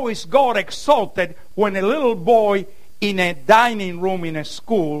 How is God exalted when a little boy in a dining room in a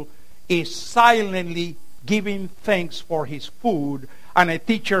school is silently giving thanks for his food, and a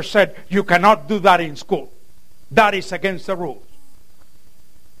teacher said, you cannot do that in school. That is against the rules.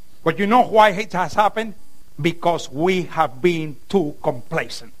 But you know why it has happened? Because we have been too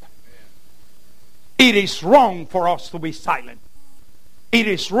complacent. It is wrong for us to be silent. It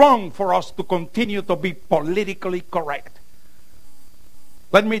is wrong for us to continue to be politically correct.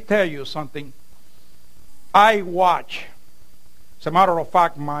 Let me tell you something. I watch. As a matter of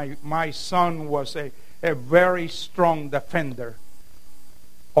fact, my son was a very strong defender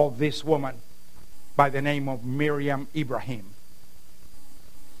of this woman by the name of Miriam Ibrahim.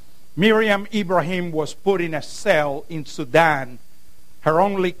 Miriam Ibrahim was put in a cell in Sudan. Her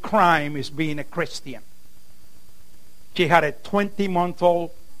only crime is being a Christian. She had a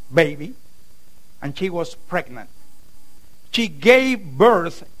 20-month-old baby, and she was pregnant. She gave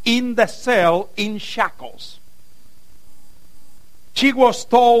birth in the cell in shackles. She was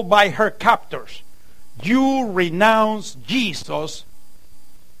told by her captors, "You renounce Jesus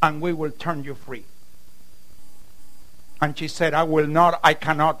and we will turn you free." And she said, I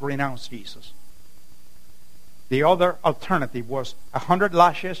cannot renounce Jesus. The other alternative was 100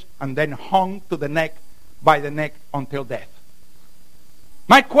 lashes and then hung to the neck, by the neck until death.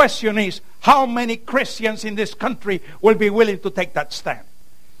 My question is, how many Christians in this country will be willing to take that stand?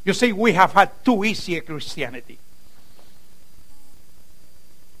 You see, we have had too easy a Christianity.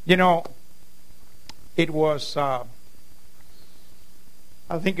 You know, it was, I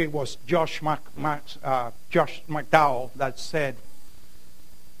think it was Josh McDowell that said,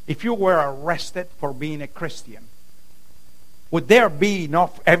 if you were arrested for being a Christian, would there be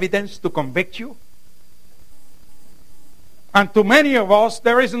enough evidence to convict you? And to many of us,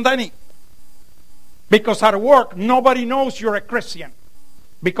 there isn't any. Because at work, nobody knows you're a Christian.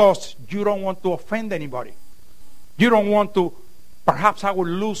 Because you don't want to offend anybody. You don't want to, perhaps I will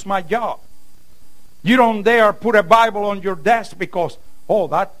lose my job. You don't dare put a Bible on your desk because,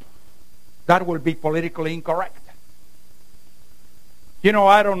 that will be politically incorrect. You know,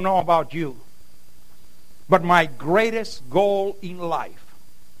 I don't know about you, but my greatest goal in life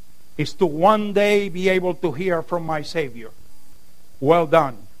is to one day be able to hear from my Savior, "Well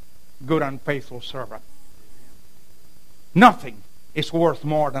done, good and faithful servant." Nothing is worth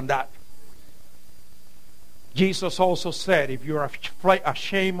more than that. Jesus also said, if you are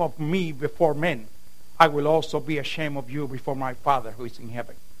ashamed of me before men, I will also be ashamed of you before my Father who is in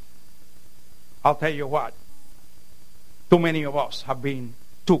heaven. I'll tell you what, too many of us have been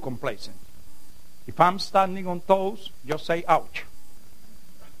too complacent. If I'm standing on toes, just say ouch.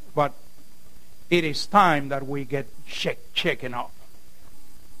 But it is time that we get shaken up.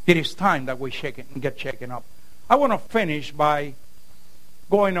 It is time that we get shaken up. I want to finish by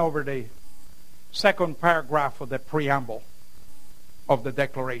going over the second paragraph of the preamble of the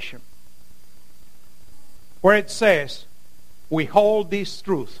Declaration, where it says, we hold this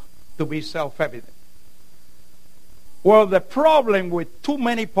truth to be self-evident. Well, the problem with too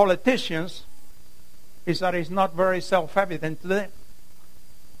many politicians is that it's not very self-evident to them.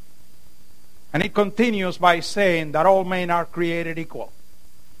 And it continues by saying that all men are created equal.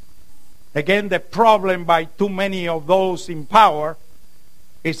 Again, the problem by too many of those in power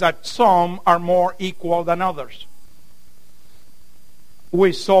is that some are more equal than others.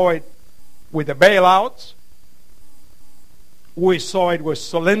 We saw it with the bailouts. We saw it with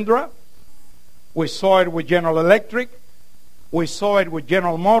Solyndra. We saw it with General Electric. We saw it with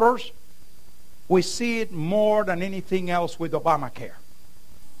General Motors. We see it more than anything else with Obamacare.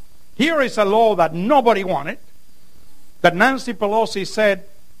 Here is a law that nobody wanted, that Nancy Pelosi said,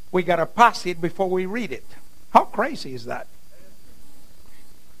 we got to pass it before we read it. How crazy is that?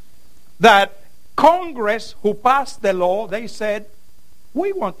 That Congress, who passed the law, they said,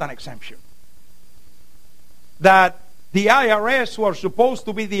 we want an exemption. That the IRS, who are supposed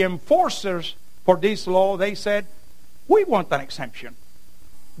to be the enforcers for this law, they said, we want an exemption.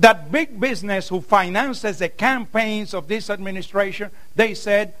 That big business who finances the campaigns of this administration, they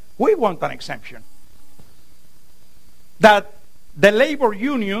said, we want an exemption. That the labor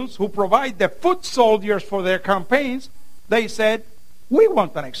unions who provide the foot soldiers for their campaigns, they said, we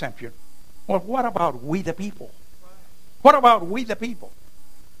want an exemption. Well, what about we the people? What about we the people?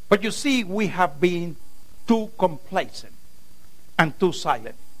 But you see, we have been too complacent and too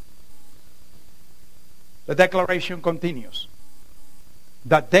silent. The Declaration continues.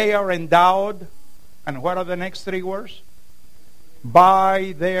 That they are endowed, and what are the next three words?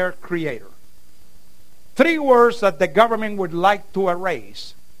 By their Creator. Three words that the government would like to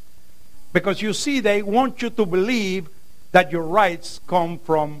erase. Because you see, they want you to believe that your rights come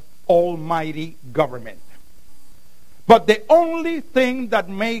from Almighty government. But the only thing that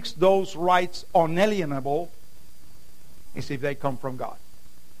makes those rights unalienable is if they come from God.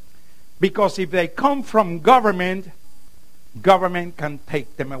 Because if they come from government, government can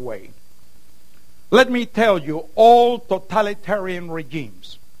take them away. Let me tell you, all totalitarian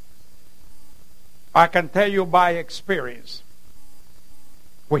regimes, I can tell you by experience,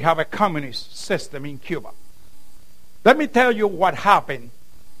 we have a communist system in Cuba. Let me tell you what happened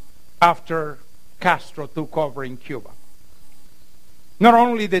after Castro took over in Cuba. Not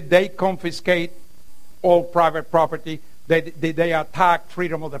only did they confiscate all private property, they attacked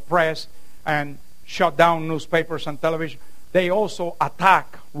freedom of the press and shut down newspapers and television. They also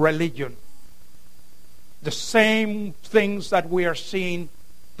attack religion. The same things that we are seeing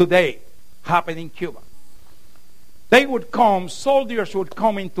today happen in Cuba. They would come, soldiers would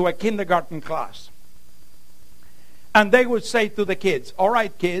come into a kindergarten class, and they would say to the kids, all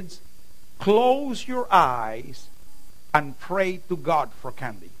right, kids, close your eyes and pray to God for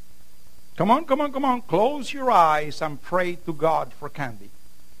candy. Come on, come on, come on. Close your eyes and pray to God for candy.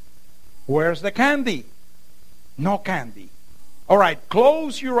 Where's the candy? No candy. All right,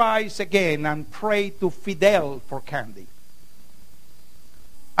 close your eyes again and pray to Fidel for candy.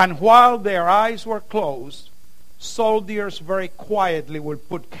 And while their eyes were closed, soldiers very quietly would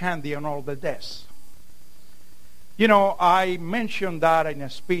put candy on all the desks. You know, I mentioned that in a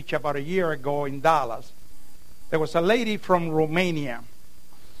speech about a year ago in Dallas. There was a lady from Romania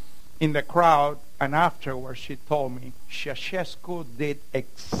in the crowd, and afterwards she told me Ceausescu did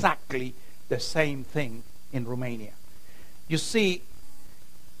exactly the same thing in Romania. You see,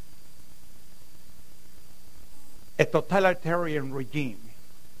 a totalitarian regime,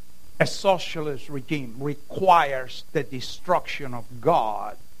 a socialist regime, requires the destruction of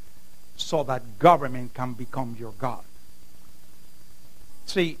God so that government can become your God.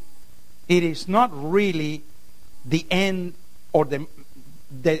 See, it is not really the end or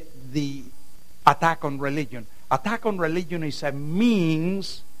the attack on religion. Attack on religion is a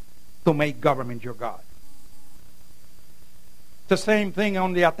means to make government your God. The same thing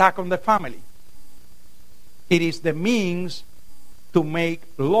on the attack on the family. It is the means to make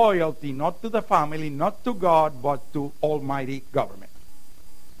loyalty not to the family, not to God, but to almighty government.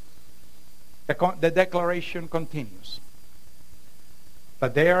 The declaration continues.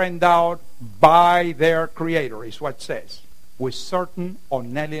 That they are endowed by their Creator, is what it says, with certain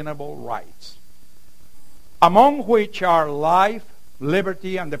unalienable rights, among which are life,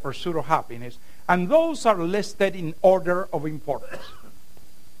 liberty, and the pursuit of happiness. And those are listed in order of importance.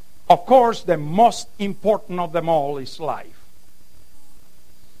 Of course, the most important of them all is life.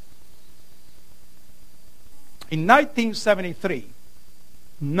 In 1973,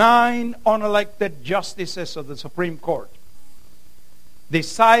 9 unelected justices of the Supreme Court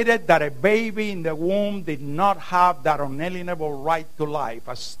decided that a baby in the womb did not have that unalienable right to life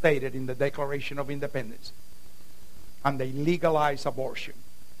as stated in the Declaration of Independence. And they legalized abortion.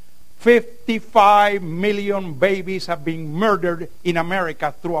 55 million babies have been murdered in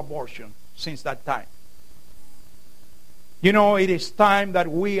America through abortion since that time. You know, it is time that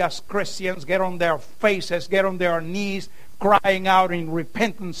we as Christians get on their faces, get on their knees, crying out in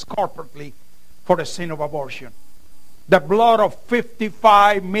repentance corporately for the sin of abortion. The blood of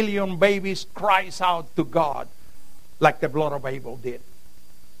 55 million babies cries out to God like the blood of Abel did.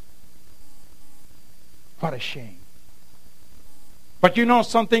 What a shame. But you know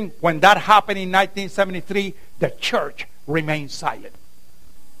something? When that happened in 1973, the church remained silent.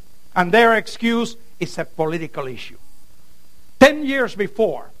 And their excuse is a political issue. 10 years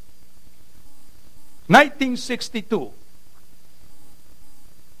before, 1962,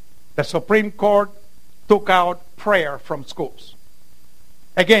 the Supreme Court took out prayer from schools.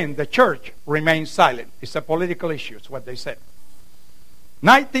 Again, the church remained silent. It's a political issue, is what they said.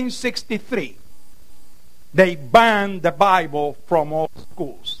 1963, they banned the Bible from all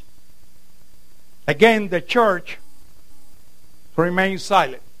schools. Again, the church remains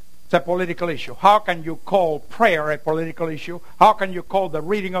silent. It's a political issue. How can you call prayer a political issue? How can you call the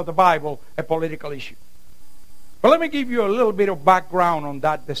reading of the Bible a political issue? But let me give you a little bit of background on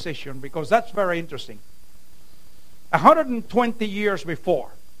that decision, because that's very interesting. 120 years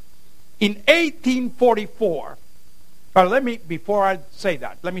before, in 1844, before I say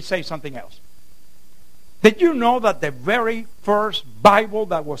that, let me say something else. Did you know that the very first Bible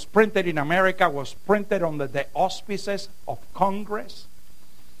that was printed in America was printed under the auspices of Congress?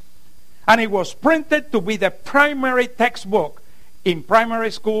 And it was printed to be the primary textbook in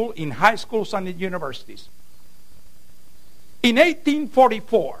primary school, in high schools, and in universities. In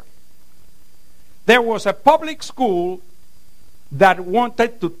 1844, there was a public school that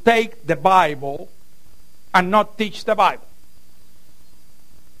wanted to take the Bible and not teach the Bible.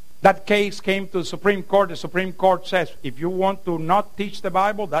 That case came to the Supreme Court. The Supreme Court says, if you want to not teach the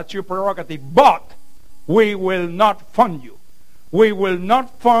Bible, that's your prerogative, but we will not fund you. We will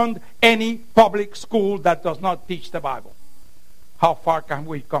not fund any public school that does not teach the Bible. How far can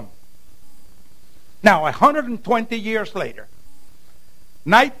we come? Now, 120 years later,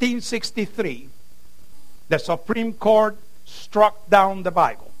 1963, the Supreme Court struck down the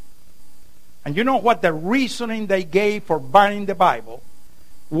Bible. And you know what the reasoning they gave for banning the Bible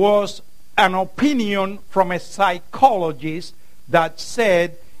was? An opinion from a psychologist that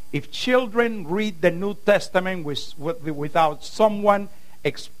said if children read the New Testament without someone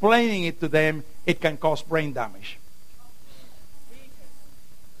explaining it to them, it can cause brain damage.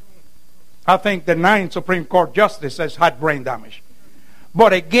 I think the 9th Supreme Court Justice has had brain damage.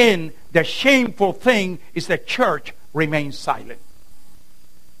 But again, the shameful thing is the church remains silent.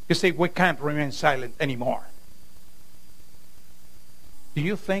 You see, we can't remain silent anymore. Do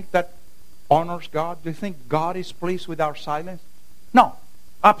you think that honors God? Do you think God is pleased with our silence? No,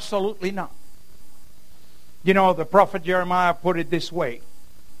 absolutely not. You know, the prophet Jeremiah put it this way: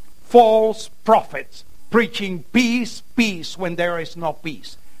 false prophets preaching peace, peace when there is no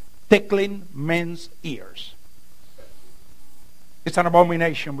peace, tickling men's ears. It's an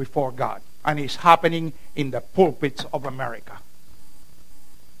abomination before God, and it's happening in the pulpits of America.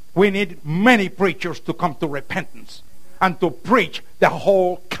 We need many preachers to come to repentance and to preach the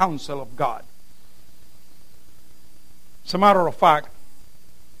whole counsel of God. As a matter of fact,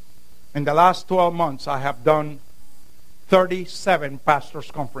 in the last 12 months, I have done 37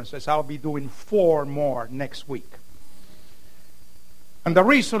 pastors' conferences. I'll be doing 4 more next week. And the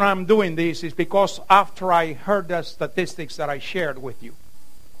reason I'm doing this is because after I heard the statistics that I shared with you,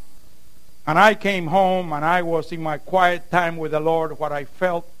 and I came home and I was in my quiet time with the Lord, what I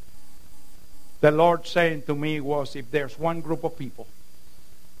felt the Lord saying to me was, if there's one group of people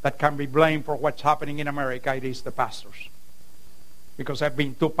that can be blamed for what's happening in America, it is the pastors. Because I've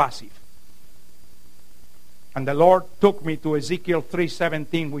been too passive. And the Lord took me to Ezekiel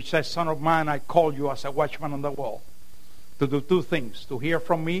 3:17, which says, Son of man, I call you as a watchman on the wall to do 2 things: to hear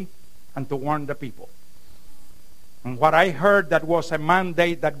from me and to warn the people. And what I heard that was a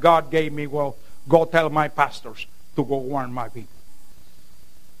mandate that God gave me, well, go tell my pastors to go warn my people.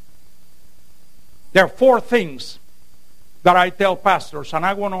 There are 4 things that I tell pastors, and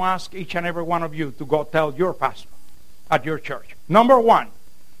I want to ask each and every one of you to go tell your pastor at your church. Number 1,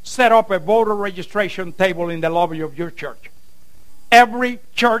 set up a voter registration table in the lobby of your church. Every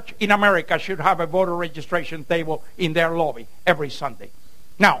church in America should have a voter registration table in their lobby every Sunday.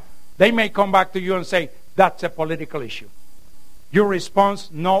 Now, they may come back to you and say, that's a political issue. Your response,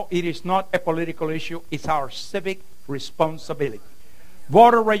 no, it is not a political issue. It's our civic responsibility.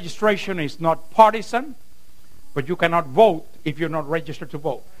 Voter registration is not partisan, but you cannot vote if you're not registered to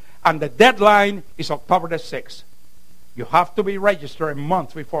vote. And the deadline is October the 6th. You have to be registered a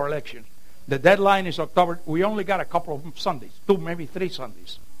month before election. The deadline is October. We only got a couple of Sundays, 2, maybe 3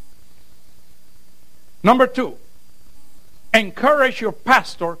 Sundays. Number 2, encourage your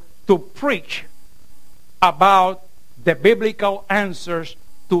pastor to preach about the biblical answers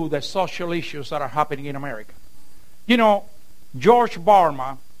to the social issues that are happening in America. You know, George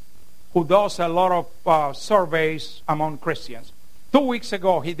Barna, who does a lot of surveys among Christians, 2 weeks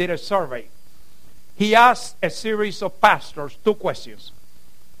ago he did a survey. He asked a series of pastors 2 questions.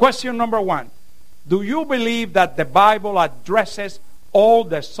 Question number 1, do you believe that the Bible addresses all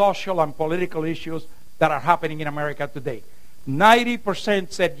the social and political issues that are happening in America today?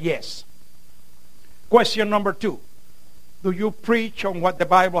 90% said yes. Question number 2, do you preach on what the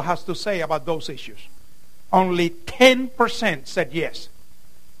Bible has to say about those issues? Only 10% said yes.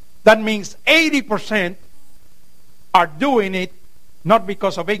 That means 80% are doing it not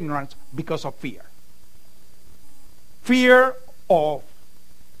because of ignorance, because of fear. Fear of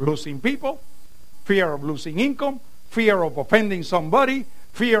losing people, fear of losing income, fear of offending somebody,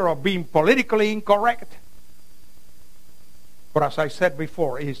 fear of being politically incorrect. But as I said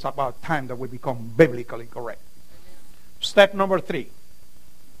before, it's about time that we become biblically correct. Step number 3,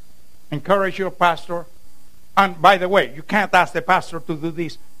 encourage your pastor. And by the way, you can't ask the pastor to do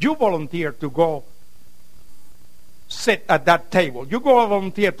this. You volunteer to go sit at that table. You go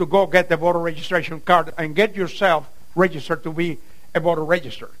volunteer to go get the voter registration card and get yourself registered to be a voter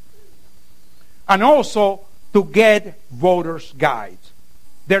registered. And also to get voters' guides.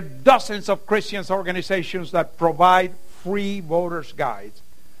 There are dozens of Christian organizations that provide free voters' guides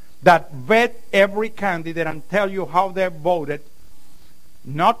that vet every candidate and tell you how they voted,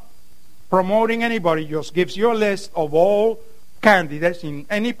 not promoting anybody, just gives you a list of all candidates in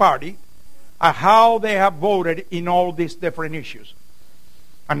any party and how they have voted in all these different issues.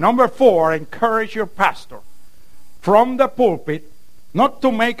 And number 4, encourage your pastor from the pulpit not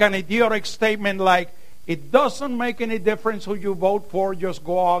to make an idiotic statement like, it doesn't make any difference who you vote for, just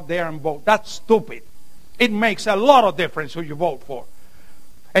go out there and vote. That's stupid. It makes a lot of difference who you vote for.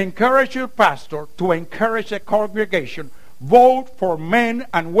 Encourage your pastor to encourage the congregation. Vote for men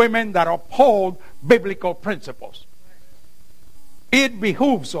and women that uphold biblical principles. It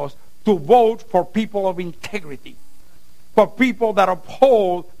behooves us to vote for people of integrity, for people that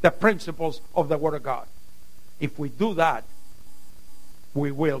uphold the principles of the Word of God. If we do that,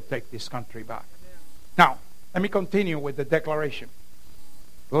 we will take this country back. Now, let me continue with the declaration.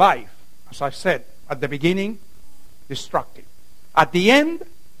 Life, as I said at the beginning, destructive. At the end,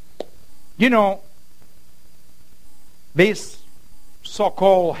 this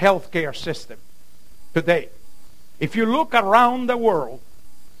so-called healthcare system today, if you look around the world,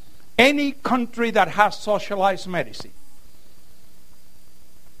 any country that has socialized medicine,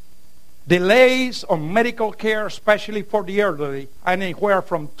 delays on medical care, especially for the elderly, anywhere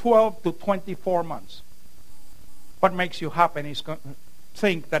from 12 to 24 months. What makes you happy is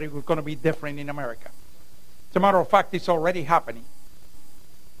think that it was going to be different in America. As a matter of fact, it's already happening.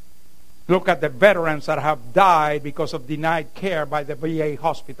 Look at the veterans that have died because of denied care by the VA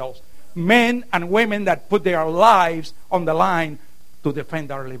hospitals. Men and women that put their lives on the line to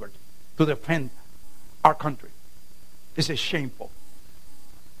defend our liberty, to defend our country. This is shameful.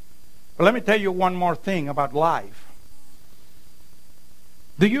 But let me tell you one more thing about life.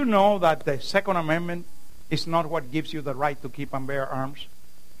 Do you know that the Second Amendment is not what gives you the right to keep and bear arms?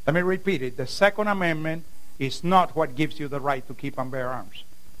 Let me repeat it. The Second Amendment is not what gives you the right to keep and bear arms.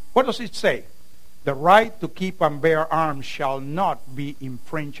 What does it say? The right to keep and bear arms shall not be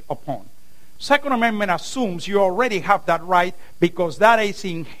infringed upon. Second Amendment assumes you already have that right because that is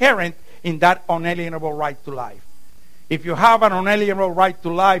inherent in that unalienable right to life. If you have an unalienable right to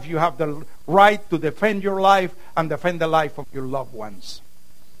life, you have the right to defend your life and defend the life of your loved ones.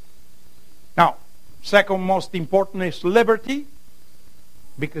 Now, second most important is liberty.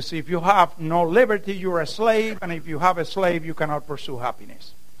 Because if you have no liberty, you're a slave. And if you have a slave, you cannot pursue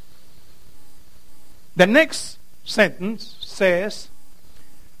happiness. The next sentence says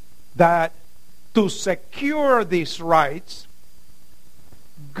that to secure these rights,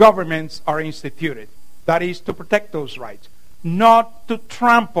 governments are instituted. That is, to protect those rights, not to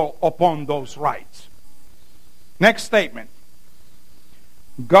trample upon those rights. Next statement.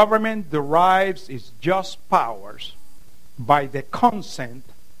 Government derives its just powers by the consent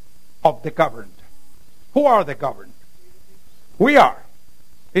of the governed. Who are the governed? We are.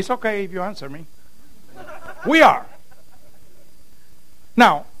 It's okay if you answer me. We are.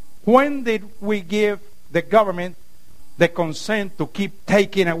 Now, when did we give the government the consent to keep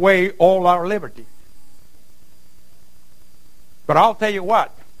taking away all our liberty? But I'll tell you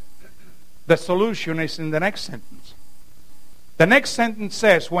what. The solution is in the next sentence. The next sentence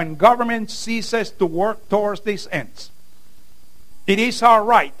says, when government ceases to work towards these ends, it is our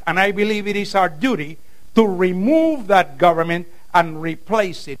right, and I believe it is our duty, to remove that government and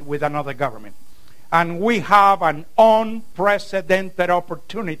replace it with another government. And we have an unprecedented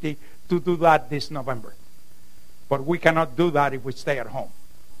opportunity to do that this November. But we cannot do that if we stay at home.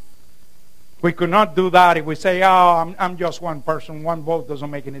 We could not do that if we say, I'm just one person, one vote doesn't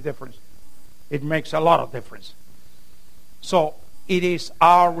make any difference. It makes a lot of difference. So it is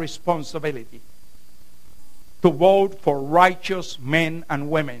our responsibility to vote for righteous men and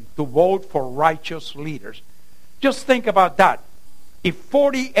women, to vote for righteous leaders. Just think about that. If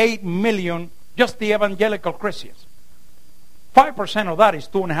 48 million, just the evangelical Christians, 5% of that is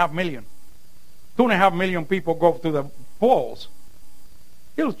 2.5 million. 2.5 million people go to the polls.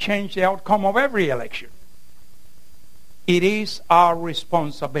 It'll change the outcome of every election. It is our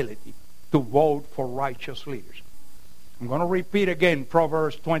responsibility to vote for righteous leaders. I'm going to repeat again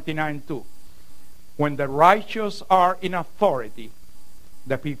Proverbs 29:2. When the righteous are in authority,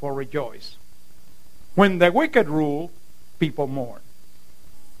 the people rejoice. When the wicked rule, people mourn.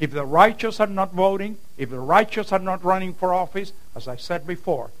 If the righteous are not voting, if the righteous are not running for office, as I said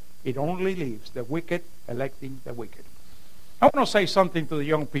before, it only leaves the wicked electing the wicked. I want to say something to the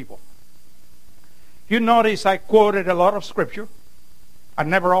young people. You notice I quoted a lot of scripture. I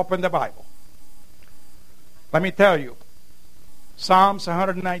never opened the Bible. Let me tell you, Psalms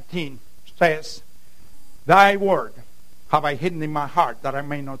 119 says, Thy word have I hidden in my heart that I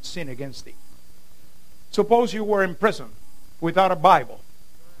may not sin against thee. Suppose you were in prison without a Bible.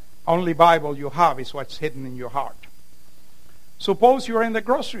 Only Bible you have is what's hidden in your heart. Suppose you're in the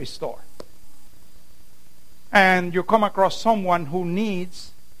grocery store and you come across someone who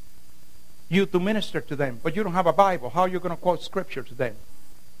needs you to minister to them, but you don't have a Bible. How are you going to quote scripture to them?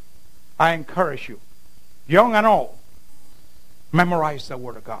 I encourage you, young and old, memorize the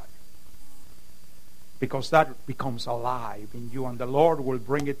Word of God. Because that becomes alive in you, and the Lord will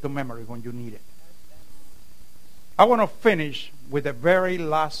bring it to memory when you need it. I want to finish with the very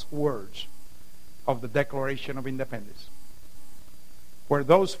last words of the Declaration of Independence, where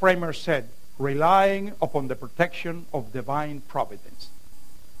those framers said, relying upon the protection of divine providence,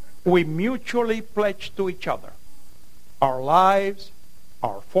 we mutually pledge to each other our lives,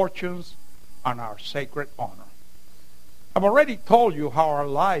 our fortunes, and our sacred honor. I've already told you how our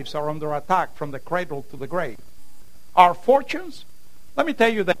lives are under attack from the cradle to the grave. Our fortunes, let me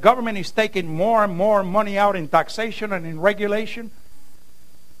tell you, the government is taking more and more money out in taxation and in regulation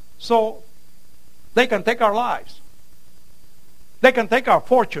so they can take our lives. They can take our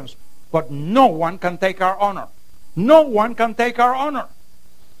fortunes, but no one can take our honor. No one can take our honor.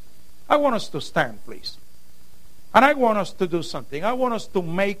 I want us to stand, please. And I want us to do something. I want us to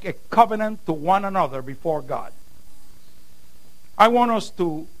make a covenant to one another before God. I want us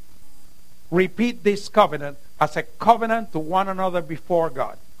to repeat this covenant as a covenant to one another before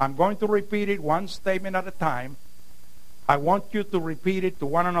God. I'm going to repeat it one statement at a time. I want you to repeat it to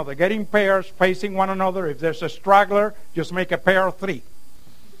one another. Get in pairs, facing one another. If there's a straggler, just make a pair of 3.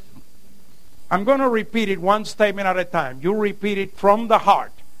 I'm going to repeat it one statement at a time. You repeat it from the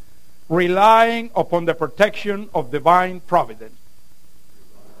heart, relying upon the protection of divine providence.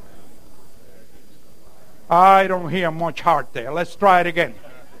 I don't hear much heart there. Let's try it again.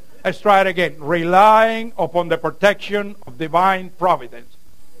 Let's try it again. Relying upon the protection of divine providence.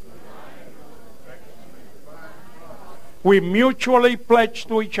 We mutually pledge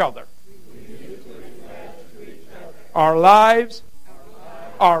to each other our lives,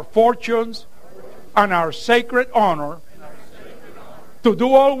 our fortunes, and our sacred honor to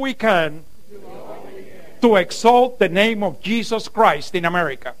do all we can to exalt the name of Jesus Christ in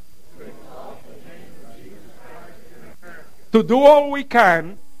America. To do all we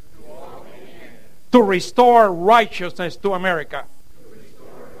can to restore righteousness to America.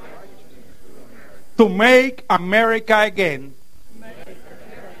 To make America again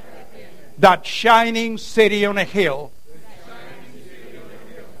that shining city on a hill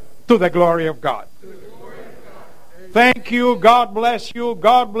to the glory of God. Thank you. God bless you.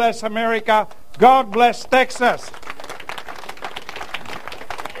 God bless America. God bless Texas.